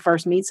game when we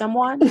first meet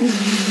someone,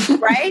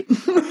 right?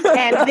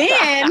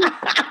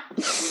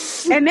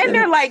 And then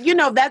they're like, you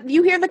know, that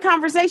you hear the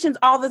conversations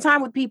all the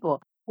time with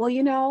people. Well,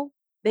 you know,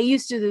 they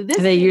used to do this.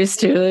 They used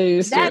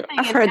to.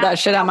 I've heard that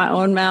shit out my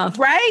own mouth.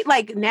 Right?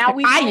 Like now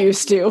we. I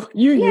used to.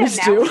 You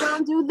used to. We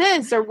don't do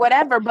this or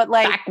whatever. But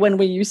like back when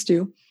we used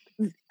to.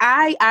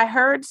 I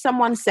heard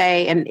someone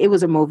say, and it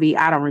was a movie.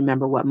 I don't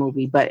remember what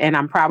movie, and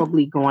I'm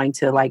probably going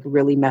to like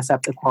really mess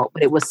up the quote.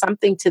 But it was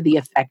something to the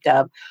effect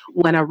of,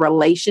 when a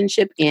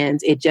relationship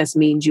ends, it just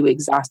means you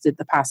exhausted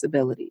the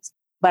possibilities.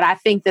 But I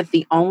think that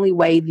the only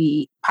way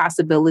the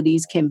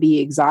possibilities can be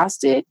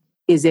exhausted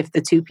is if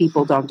the two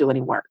people don't do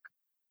any work.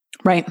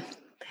 Right.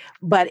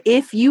 But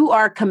if you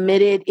are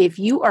committed,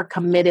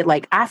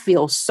 like I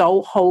feel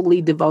so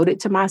wholly devoted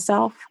to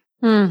myself,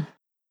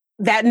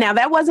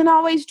 that wasn't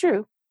always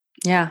true.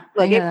 Yeah.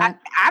 Like I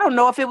don't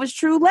know if it was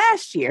true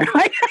last year.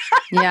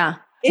 Yeah.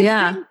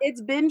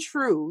 It's been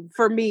true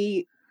for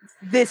me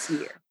this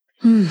year.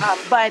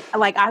 But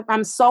like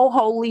I'm so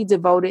wholly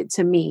devoted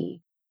to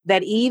me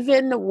that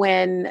even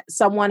when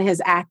someone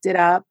has acted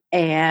up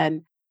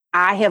and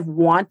I have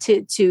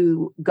wanted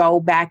to go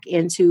back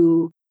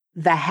into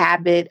the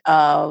habit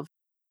of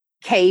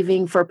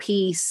caving for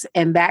peace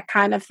and that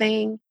kind of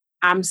thing,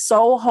 I'm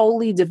so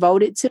wholly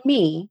devoted to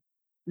me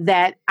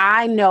that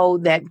I know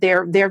that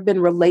there have been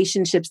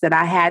relationships that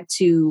I had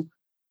to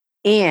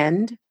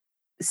end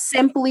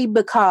simply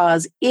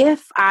because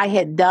if I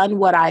had done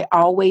what I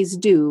always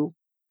do,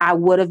 I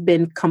would have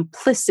been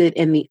complicit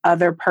in the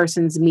other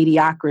person's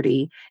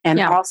mediocrity and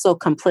also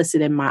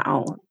complicit in my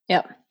own.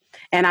 Yep.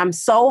 And I'm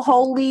so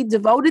wholly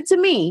devoted to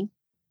me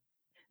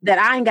that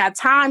I ain't got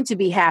time to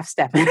be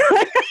half-stepping.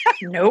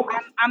 Nope.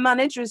 I'm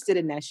uninterested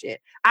in that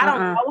shit. I don't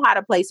know how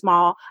to play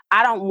small.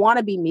 I don't want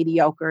to be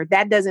mediocre.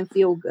 That doesn't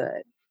feel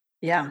good.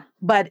 Yeah.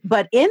 But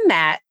in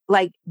that,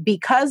 like,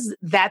 because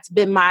that's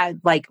been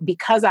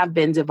because I've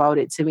been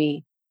devoted to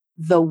me,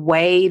 the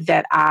way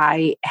that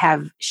I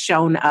have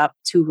shown up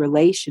to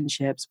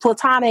relationships,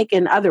 platonic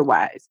and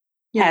otherwise,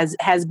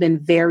 has been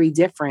very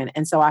different.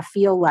 And so I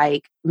feel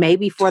like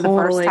maybe for the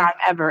first time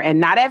ever, and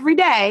not every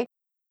day,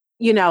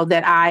 you know,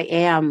 that I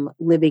am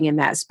living in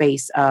that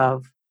space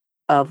of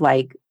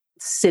like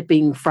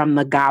sipping from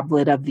the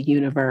goblet of the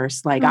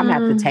universe. Like I'm at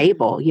the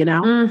table, you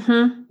know,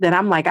 then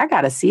I'm like, I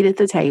got a seat at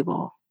the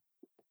table.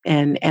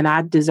 and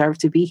I deserve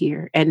to be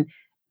here. And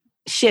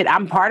shit,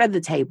 I'm part of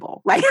the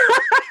table. Like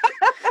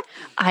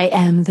I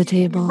am the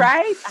table.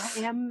 Right?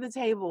 I am the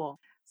table.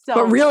 So,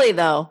 but really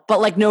though,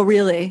 but like, no,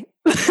 really.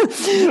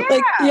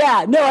 Like,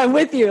 yeah, no, I'm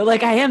with you.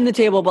 Like, I am the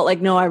table, but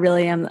like, no, I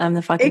really am. I'm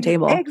the fucking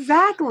table.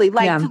 Exactly.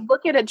 Like to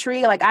look at a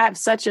tree, like I have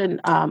such I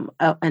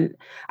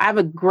have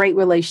a great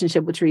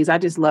relationship with trees. I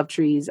just love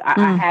trees.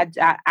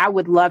 I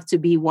would love to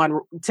be one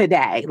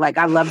today. Like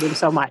I love them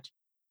so much.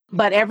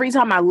 But every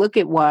time I look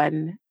at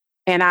one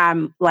and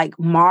I'm like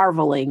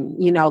marveling,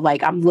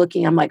 like I'm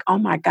like, oh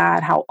my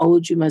God, how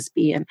old you must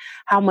be and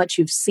how much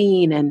you've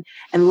seen and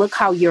look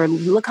how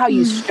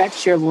you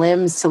stretch your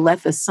limbs to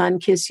let the sun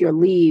kiss your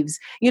leaves.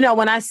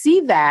 When I see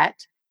that,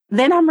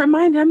 then I'm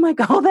reminded, I'm like,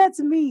 oh, that's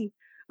me.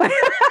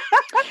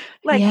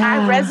 Like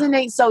I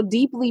resonate so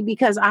deeply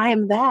because I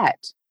am that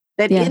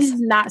it is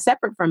not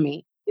separate from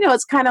me.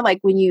 It's kind of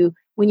like when you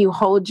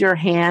hold your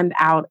hand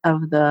out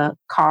of the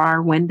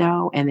car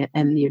window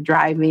and you're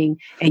driving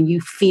and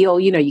you feel,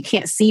 you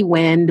can't see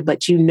wind,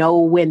 but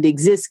wind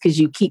exists because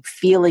you keep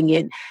feeling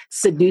it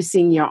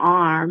seducing your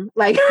arm.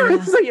 Like,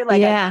 so you're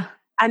like,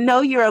 I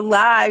know you're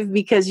alive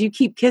because you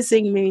keep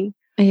kissing me.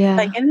 Yeah.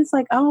 Like, and it's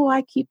like, oh,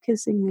 I keep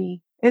kissing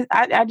me.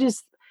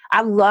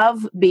 I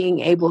love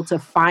being able to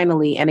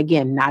finally, and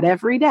again, not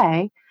every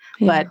day,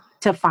 but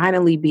to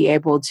finally be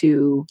able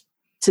to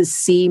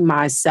see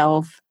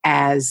myself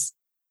as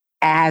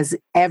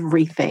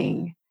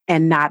everything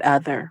and not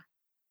other.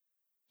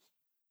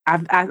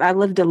 I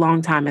lived a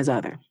long time as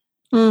other.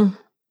 I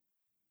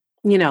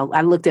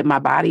looked at my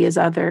body as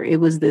other. It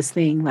was this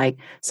thing like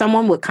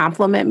someone would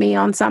compliment me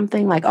on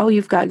something like, oh,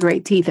 you've got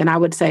great teeth. And I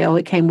would say, oh,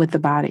 it came with the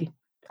body.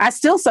 I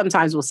still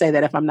sometimes will say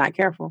that if I'm not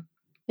careful.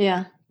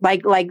 Yeah.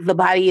 Like the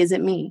body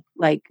isn't me.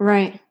 Like,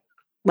 right.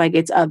 Like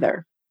it's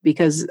other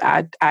because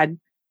I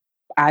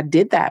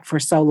did that for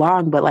so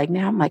long. But like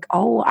now I'm like,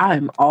 oh,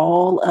 I'm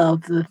all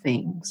of the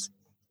things.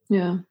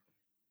 Yeah.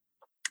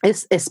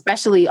 It's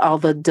especially all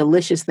the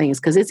delicious things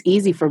because it's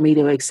easy for me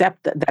to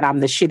accept that I'm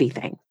the shitty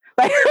thing.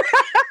 Like,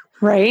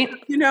 right.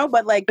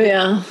 But like,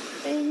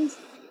 things,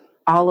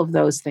 all of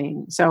those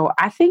things. So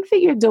I think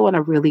that you're doing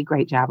a really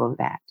great job of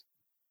that.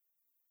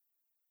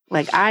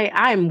 Like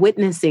I'm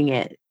witnessing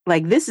it.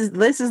 Like this is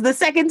the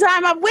second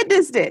time I've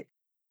witnessed it.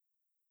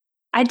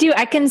 I do.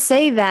 I can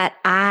say that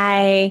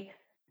I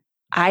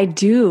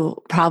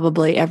do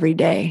probably every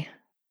day.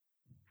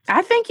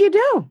 I think you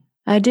do.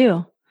 I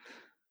do.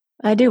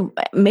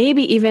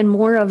 Maybe even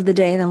more of the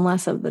day than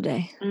less of the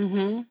day.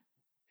 Mm-hmm.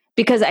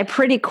 Because I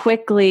pretty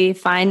quickly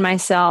find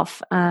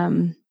myself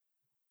when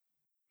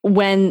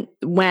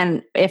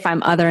if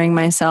I'm othering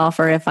myself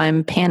or if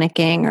I'm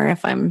panicking or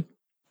if I'm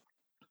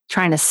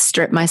trying to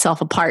strip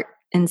myself apart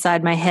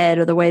inside my head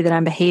or the way that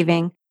I'm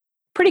behaving,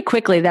 pretty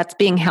quickly that's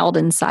being held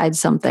inside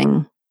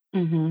something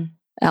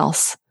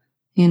else,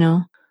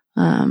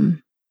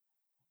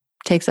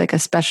 takes like a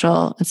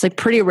special, it's like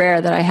pretty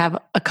rare that I have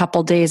a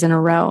couple days in a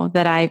row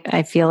that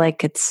I feel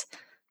like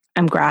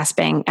I'm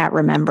grasping at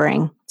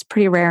remembering. It's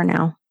pretty rare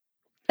now.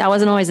 That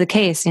wasn't always the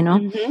case,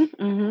 And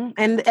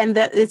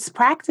that it's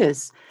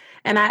practice.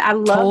 And I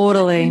love,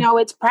 totally.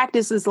 It's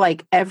practice is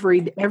like every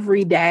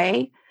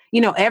day,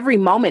 every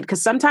moment,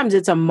 because sometimes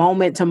it's a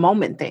moment to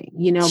moment thing,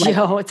 like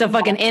it's a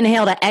fucking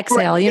inhale to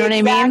exhale. You know what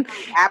I mean?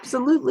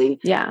 Absolutely.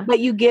 Yeah. But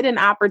you get an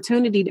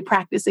opportunity to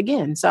practice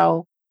again.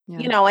 So,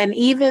 and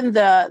even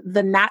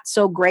the not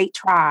so great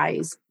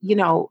tries,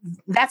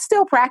 that's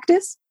still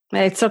practice.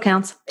 It still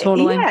counts.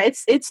 Totally. Yeah,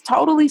 it's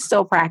totally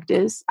still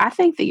practice. I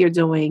think that you're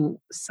doing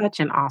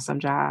such an awesome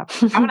job.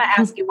 I'm going to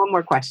ask you one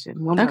more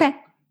question.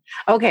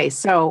 Okay.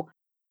 So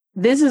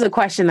this is a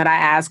question that I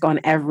ask on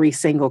every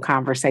single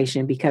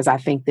conversation because I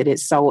think that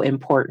it's so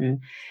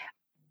important.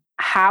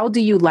 How do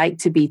you like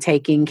to be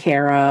taken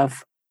care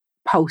of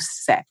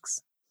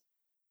post-sex?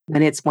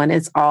 When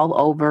it's all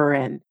over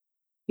and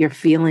you're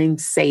feeling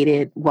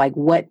sated, like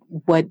what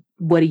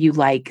do you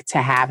like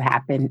to have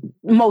happen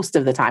most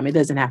of the time? It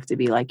doesn't have to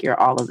be like your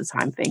all of the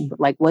time thing, but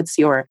like what's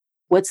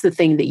the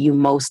thing that you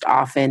most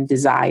often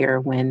desire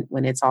when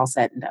it's all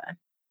said and done?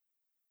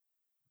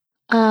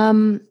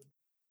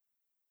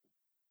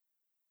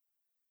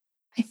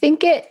 I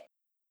think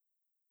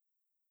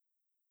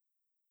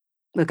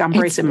Look, I'm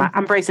bracing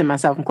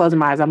myself. I'm closing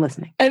my eyes. I'm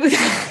listening. I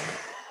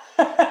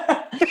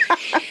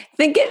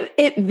think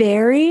it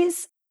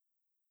varies.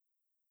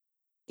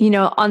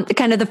 On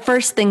kind of the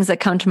first things that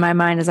come to my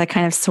mind as I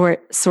kind of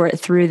sort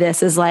through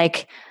this is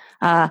like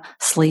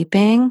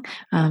sleeping,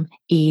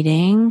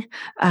 eating,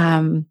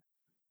 and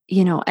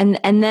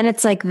then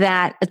it's like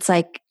that. It's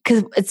like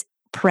because it's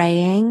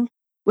praying.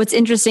 What's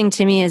interesting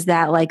to me is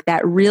that like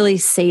that really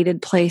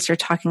sated place you're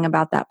talking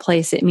about, that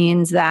place, it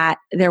means that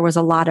there was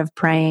a lot of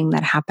praying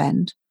that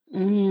happened.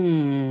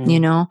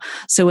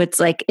 So it's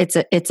like it's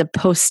a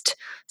post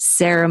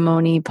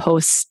ceremony,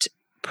 post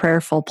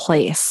prayerful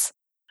place.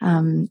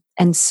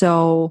 And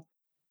so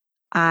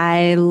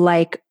I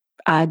like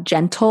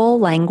gentle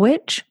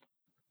language,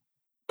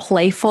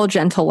 playful,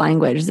 gentle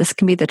language. This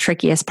can be the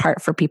trickiest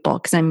part for people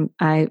because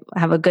I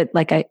have a good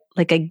like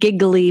a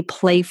giggly,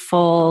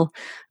 playful,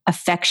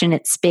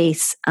 affectionate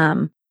space.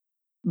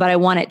 But I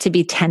want it to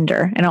be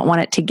tender. I don't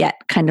want it to get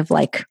kind of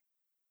like,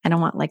 I don't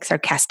want like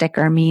sarcastic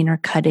or mean or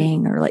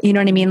cutting or like, you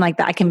know what I mean? Like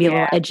that I can be a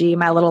little edgy,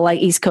 my little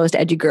like East Coast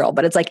edgy girl,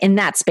 but it's like in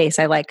that space,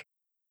 I like,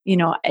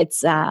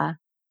 it's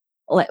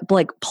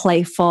like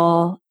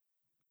playful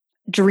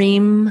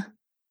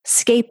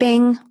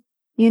dreamscaping,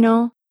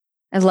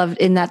 I love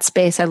in that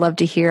space. I love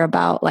to hear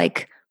about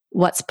like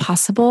what's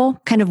possible,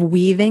 kind of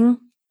weaving,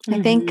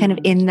 I think kind of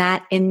in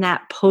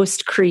that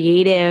post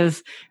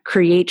creative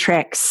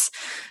creatrix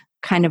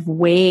kind of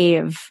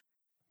wave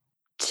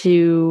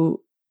to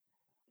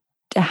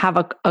have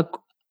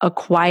a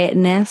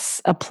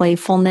quietness, a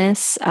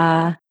playfulness,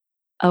 a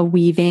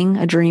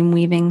dream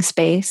weaving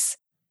space.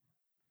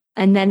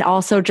 And then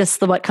also just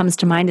what comes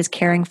to mind is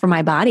caring for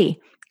my body,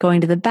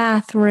 going to the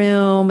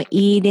bathroom,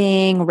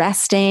 eating,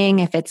 resting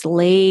if it's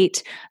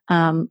late,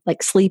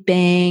 like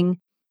sleeping,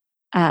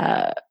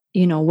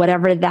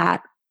 whatever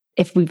that,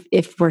 if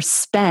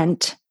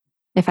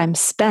I'm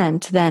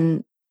spent,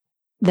 then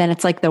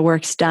it's like the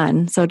work's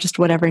done. So just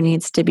whatever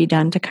needs to be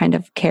done to kind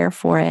of care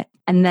for it.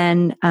 And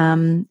then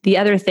the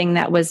other thing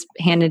that was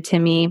handed to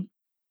me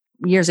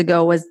years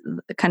ago was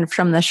kind of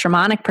from the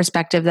shamanic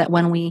perspective that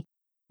when we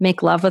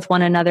make love with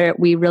one another,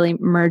 we really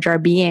merge our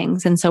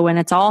beings. And so when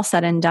it's all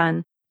said and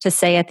done, to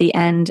say at the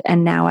end,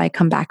 and now I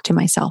come back to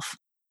myself.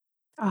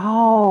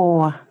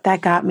 Oh,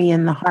 that got me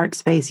in the heart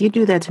space. You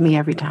do that to me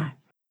every time.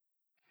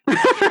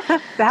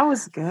 That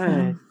was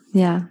good.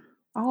 Yeah.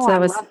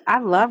 Oh, so I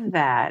love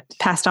that.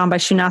 Passed on by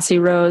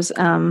Shunasi Rose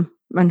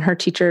and her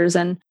teachers.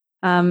 And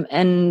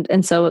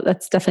so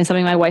that's definitely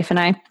something my wife and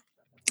I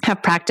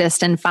have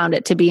practiced and found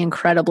it to be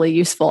incredibly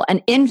useful.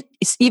 And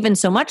even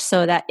so much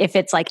so that if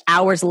it's like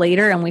hours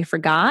later and we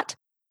forgot,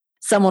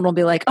 someone will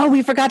be like, oh,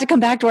 we forgot to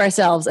come back to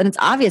ourselves. And it's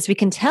obvious, we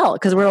can tell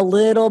because we're a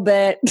little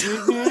bit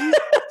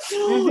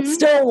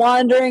still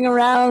wandering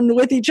around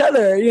with each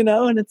other,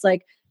 and it's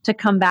like to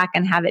come back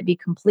and have it be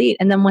complete.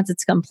 And then once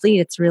it's complete,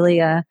 it's really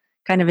a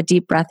kind of a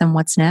deep breath and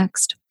what's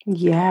next.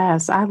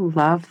 Yes, I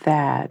love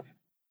that.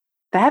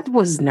 That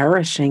was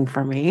nourishing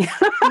for me.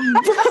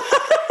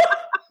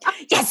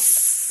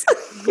 Yes.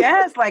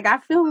 Yes, like I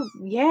feel,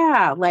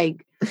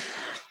 like,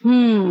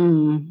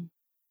 I'm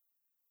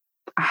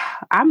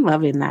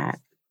loving that.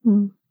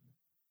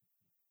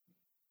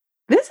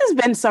 This has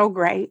been so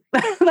great.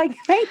 Like,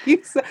 thank you.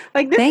 This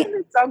has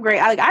been so great.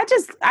 Like,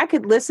 I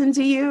could listen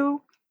to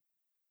you.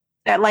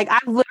 That like,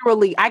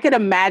 I could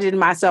imagine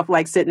myself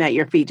like sitting at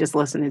your feet, just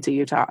listening to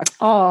you talk.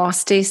 Oh,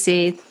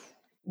 Stacey.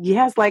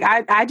 Yes. Like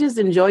I just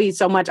enjoy you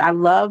so much. I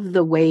love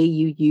the way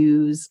you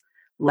use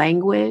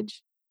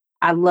language.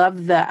 I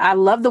love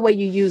the way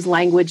you use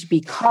language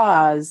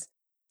because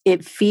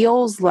it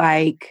feels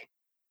like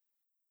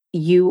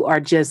you are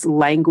just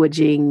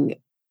languaging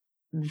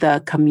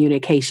the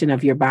communication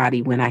of your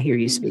body when I hear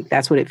you speak.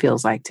 That's what it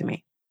feels like to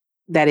me.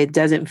 That it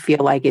doesn't feel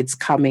like it's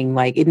coming,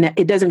 like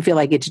it doesn't feel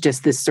like it's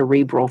just this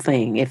cerebral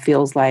thing. It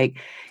feels like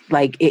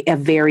a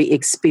very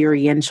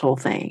experiential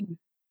thing.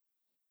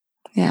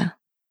 Yeah.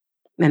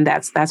 And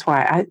that's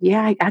why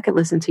I could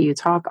listen to you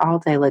talk all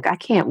day. Like, I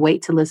can't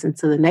wait to listen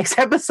to the next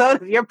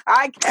episode of your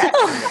podcast.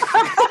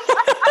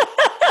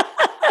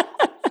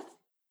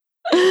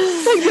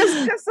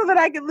 just so that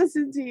I can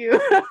listen to you.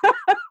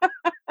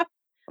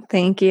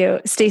 Thank you,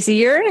 Stacey.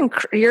 You're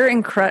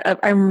incredible.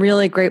 I'm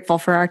really grateful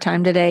for our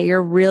time today.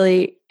 You're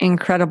really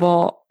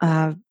incredible,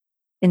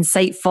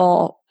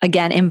 insightful,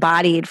 again,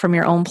 embodied from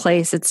your own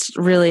place. It's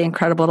really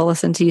incredible to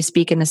listen to you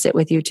speak and to sit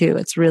with you too.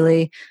 It's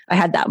really, I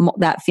had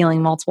that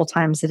feeling multiple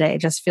times today,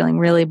 just feeling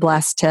really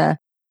blessed to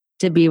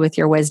be with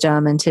your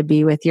wisdom and to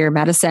be with your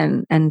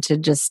medicine and to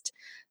just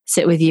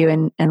sit with you.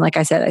 And like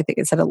I said, I think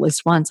I said at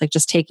least once, like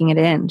just taking it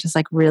in, just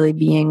like really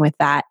being with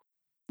that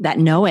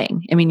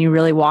knowing. I mean, you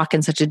really walk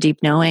in such a deep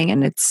knowing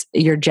and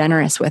you're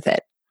generous with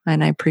it.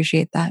 And I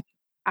appreciate that.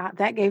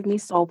 That gave me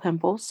soul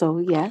pimples. So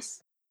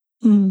yes.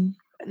 Mm.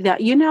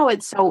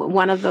 It's so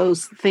one of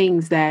those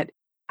things that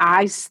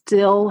I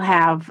still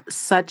have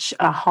such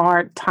a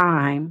hard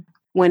time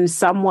when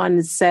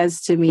someone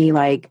says to me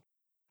like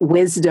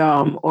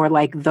wisdom or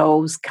like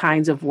those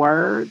kinds of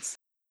words.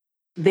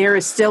 There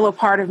is still a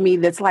part of me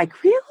that's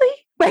like, really?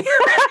 Like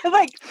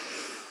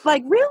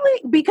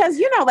really?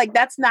 Because, like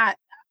that's not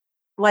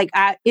like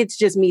it's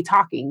just me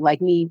talking,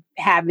 like me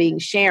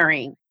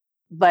sharing,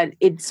 but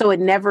it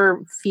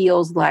never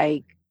feels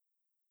like,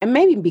 and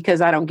maybe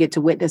because I don't get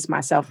to witness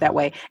myself that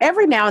way.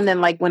 Every now and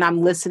then, like when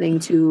I'm listening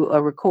to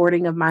a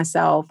recording of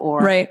myself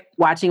or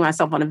watching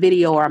myself on a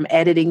video or I'm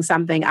editing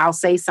something, I'll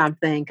say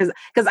something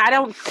because I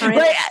don't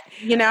print,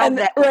 and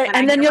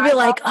then you'll be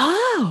like,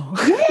 oh,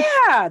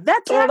 yeah,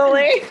 that's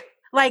totally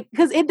like,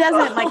 because it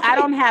doesn't like, I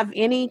don't have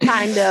any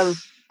kind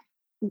of,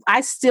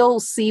 I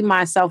still see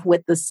myself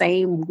with the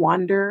same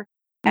wonder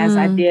as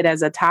I did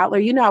as a toddler.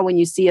 You know, when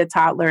you see a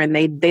toddler and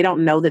they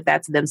don't know that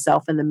that's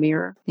themselves in the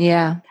mirror.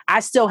 Yeah. I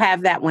still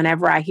have that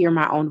whenever I hear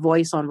my own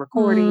voice on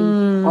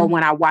recording or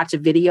when I watch a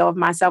video of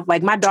myself.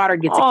 Like my daughter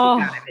gets a kick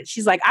out of it.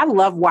 She's like, I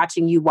love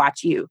watching you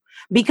watch you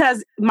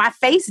because my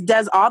face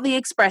does all the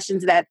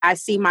expressions that I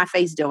see my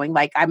face doing.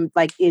 Like I'm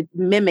like, it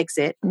mimics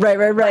it. Right.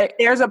 But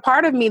there's a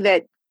part of me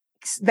that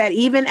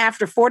even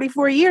after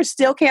 44 years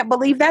still can't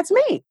believe that's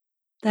me.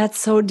 That's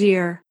so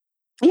dear.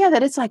 Yeah,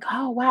 that it's like,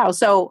 oh, wow.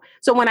 So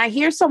when I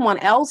hear someone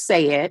else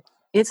say it,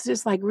 it's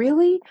just like,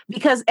 really?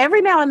 Because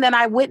every now and then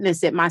I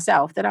witness it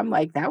myself that I'm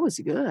like, that was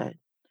good.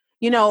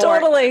 You know,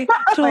 Totally.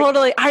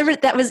 Like, I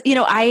read that was,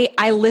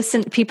 I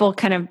listen, people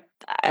kind of,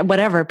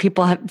 whatever,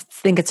 people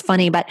think it's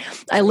funny, but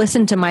I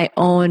listen to my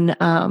own,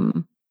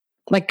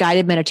 like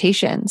guided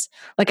meditations.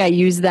 Like I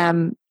use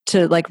them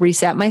to like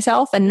reset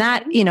myself. And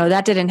that,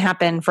 that didn't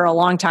happen for a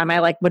long time. I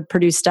like would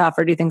produce stuff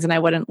or do things and I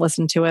wouldn't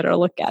listen to it or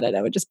look at it.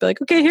 I would just be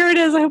like, okay, here it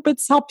is. I hope it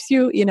helps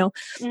you,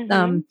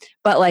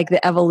 but like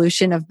the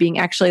evolution of being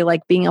actually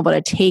like being able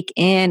to take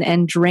in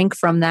and drink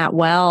from that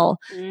well,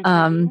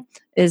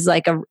 is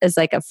like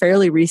a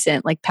fairly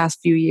recent, like past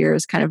few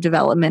years kind of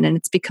development. And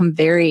it's become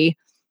very,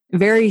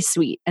 very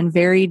sweet and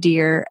very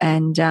dear.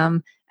 And,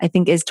 I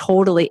think is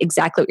totally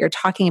exactly what you're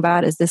talking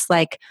about is this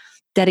like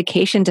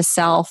dedication to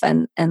self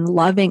and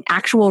loving,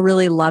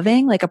 really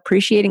loving, like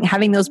appreciating,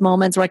 having those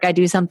moments where like I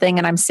do something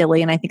and I'm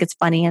silly and I think it's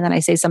funny. And then I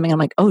say something, I'm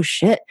like, oh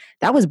shit,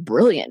 that was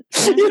brilliant.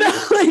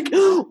 Like,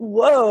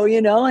 whoa,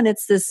 and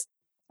it's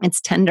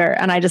tender.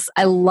 And I just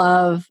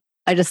love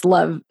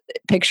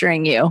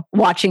picturing you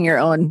watching your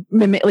own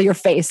your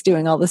face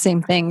doing all the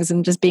same things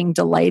and just being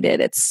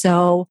delighted. It's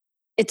so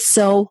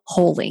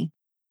holy.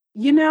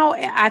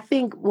 I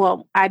think,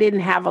 I didn't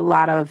have a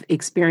lot of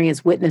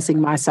experience witnessing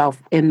myself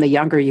in the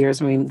younger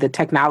years. I mean, the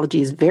technology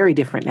is very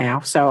different now.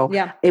 So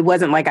It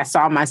wasn't like I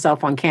saw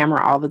myself on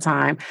camera all the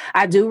time.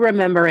 I do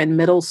remember in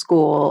middle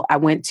school, I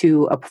went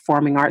to a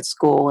performing arts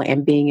school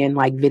and being in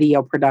like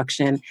video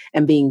production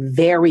and being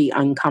very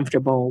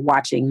uncomfortable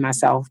watching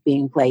myself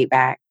being played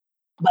back.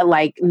 But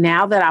like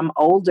now that I'm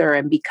older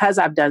and because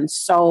I've done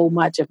so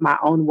much of my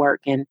own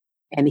work and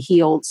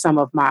healed some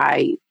of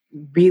my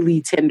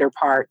really tender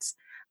parts,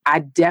 I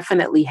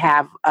definitely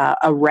have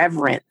a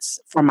reverence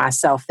for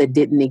myself that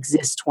didn't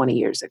exist 20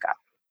 years ago.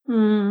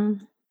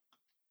 And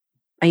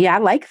yeah, I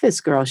like this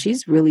girl.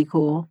 She's really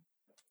cool.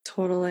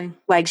 Totally.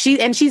 Like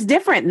she's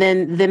different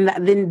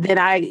than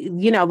I,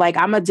 like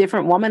I'm a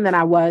different woman than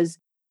I was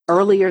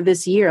earlier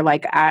this year.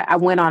 Like I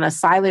went on a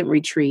silent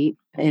retreat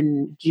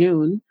in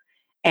June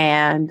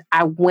and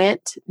I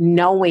went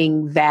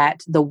knowing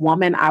that the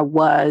woman I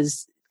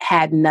was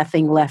had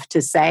nothing left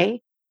to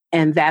say.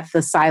 And that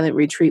the silent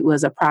retreat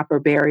was a proper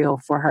burial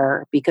for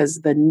her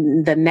because the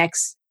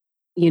next,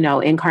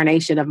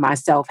 incarnation of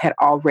myself had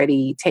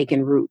already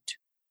taken root.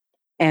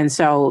 And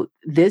so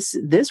this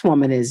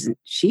woman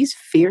she's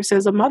fierce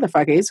as a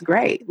motherfucker. It's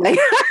great. Like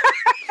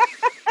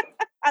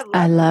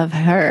I love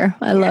her.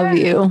 I love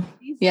you.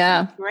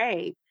 She's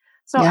great.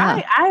 So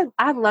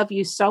I love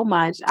you so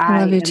much. I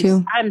love you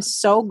too. I'm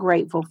so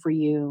grateful for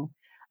you.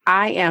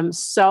 I am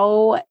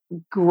so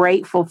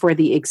grateful for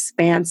the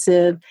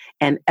expansive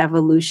and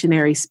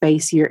evolutionary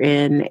space you're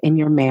in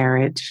your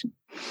marriage.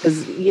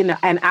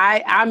 And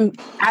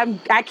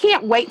I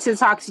can't wait to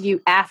talk to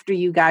you after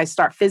you guys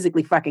start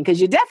physically fucking because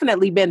you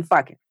definitely been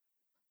fucking.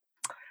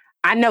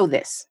 I know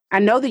this. I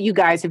know that you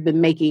guys have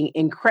been making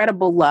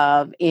incredible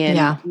love in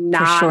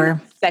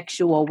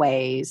non-sexual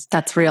ways.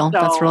 That's real.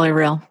 That's really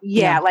real.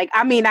 Yeah. Like,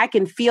 I mean, I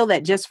can feel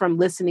that just from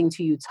listening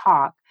to you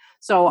talk.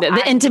 So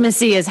the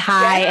intimacy is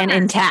high and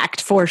intact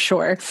for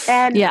sure.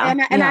 And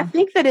I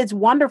think that it's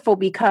wonderful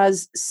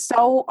because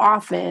so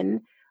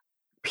often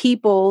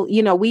people,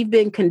 we've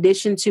been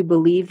conditioned to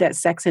believe that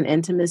sex and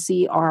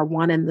intimacy are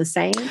one and the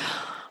same.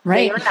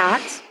 Right. They are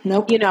not.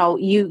 Nope.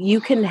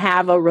 You can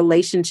have a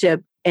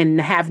relationship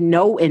and have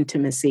no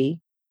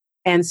intimacy.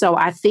 And so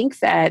I think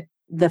that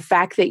the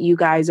fact that you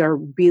guys are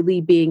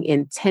really being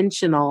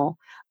intentional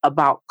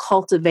about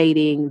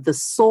cultivating the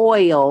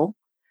soil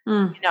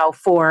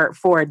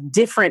for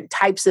different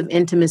types of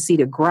intimacy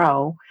to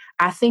grow,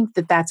 I think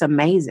that that's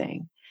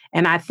amazing.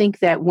 And I think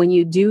that when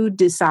you do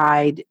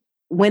decide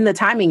when the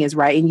timing is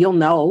right, and you'll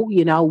know,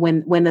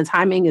 when the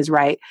timing is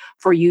right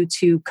for you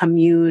to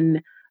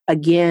commune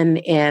again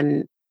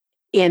in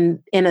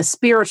a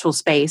spiritual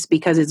space,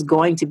 because it's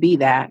going to be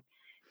that,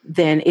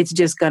 then it's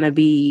just going to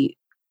be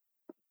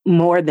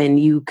more than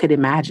you could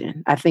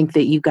imagine. I think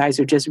that you guys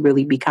are just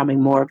really becoming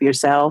more of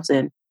yourselves.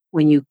 And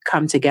when you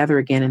come together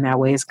again in that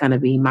way, it's going to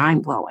be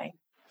mind-blowing.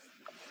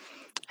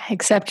 I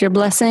accept your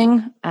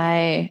blessing.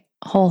 I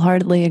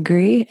wholeheartedly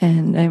agree.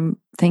 And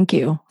thank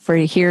you for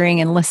hearing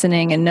and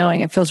listening and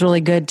knowing. It feels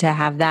really good to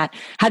have that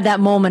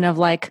moment of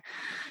like,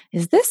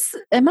 am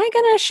I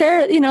going to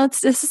share?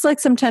 This is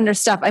like some tender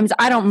stuff.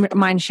 I don't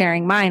mind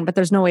sharing mine, but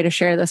there's no way to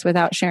share this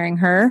without sharing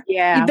her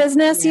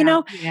business,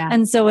 Yeah.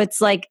 And so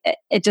it's like,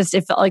 it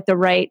felt like the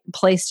right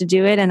place to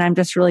do it. And I'm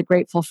just really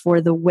grateful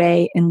for the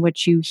way in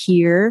which you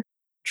hear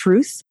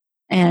truth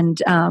and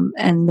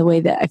the way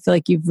that I feel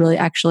like you've really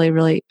actually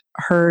really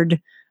heard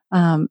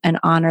and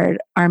honored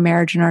our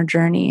marriage and our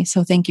journey.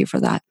 So thank you for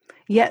that.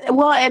 Yeah,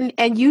 well,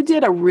 and you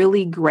did a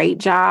really great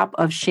job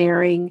of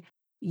sharing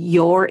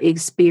your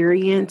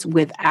experience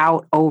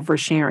without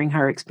oversharing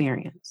her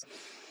experience.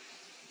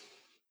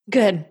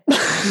 Good.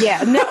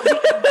 Yeah, no,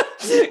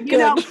 you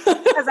know,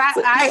 because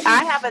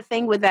I have a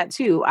thing with that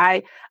too.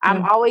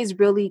 I'm always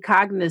really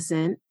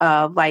cognizant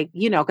of like,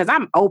 because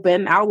I'm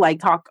open. I'll like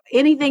talk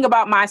anything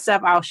about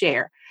myself, I'll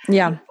share.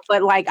 Yeah.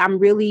 But like, I'm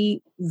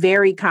really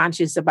very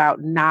conscious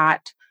about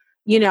not,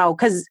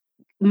 because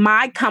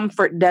my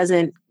comfort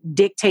doesn't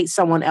dictate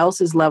someone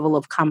else's level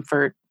of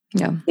comfort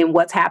in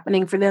what's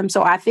happening for them.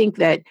 So I think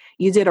that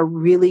you did a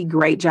really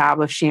great job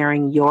of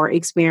sharing your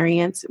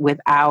experience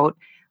without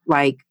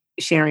like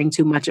sharing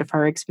too much of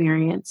her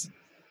experience.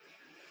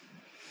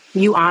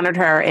 You honored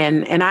her,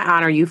 and I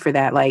honor you for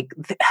that. Like,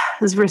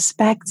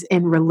 respect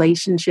in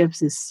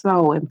relationships is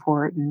so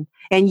important,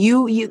 and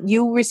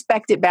you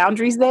respected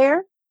boundaries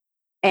there,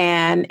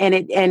 and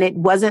it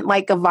wasn't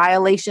like a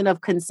violation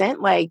of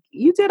consent. Like,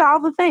 you did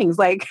all the things.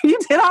 Like, you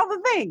did all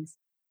the things.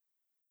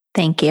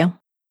 Thank you.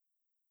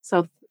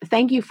 So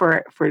thank you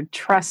for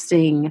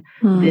trusting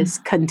this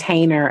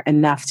container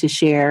enough to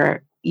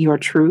share your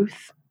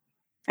truth.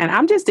 And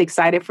I'm just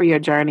excited for your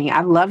journey.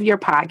 I love your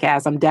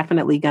podcast. I'm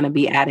definitely going to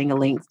be adding a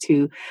link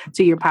to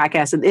your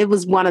podcast. And it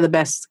was one of the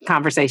best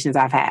conversations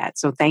I've had.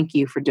 So thank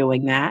you for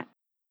doing that.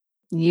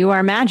 You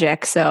are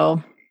magic.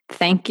 So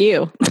thank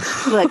you.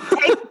 Look,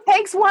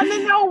 takes one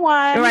to know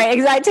one. Right.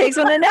 Exactly. Takes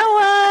one to know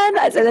one.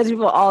 I say that to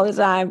people all the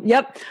time.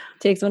 Yep.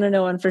 Takes one to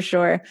know one for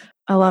sure.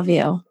 I love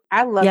you.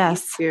 I love you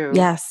too.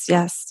 Yes.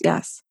 Yes.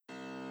 Yes.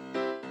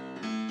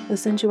 The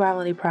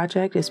Sensuality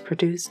Project is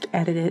produced,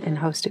 edited, and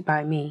hosted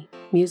by me.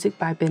 Music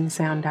by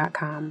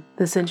bensound.com.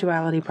 The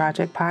Sensuality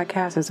Project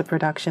podcast is a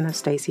production of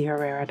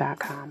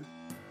StaceyHerrera.com.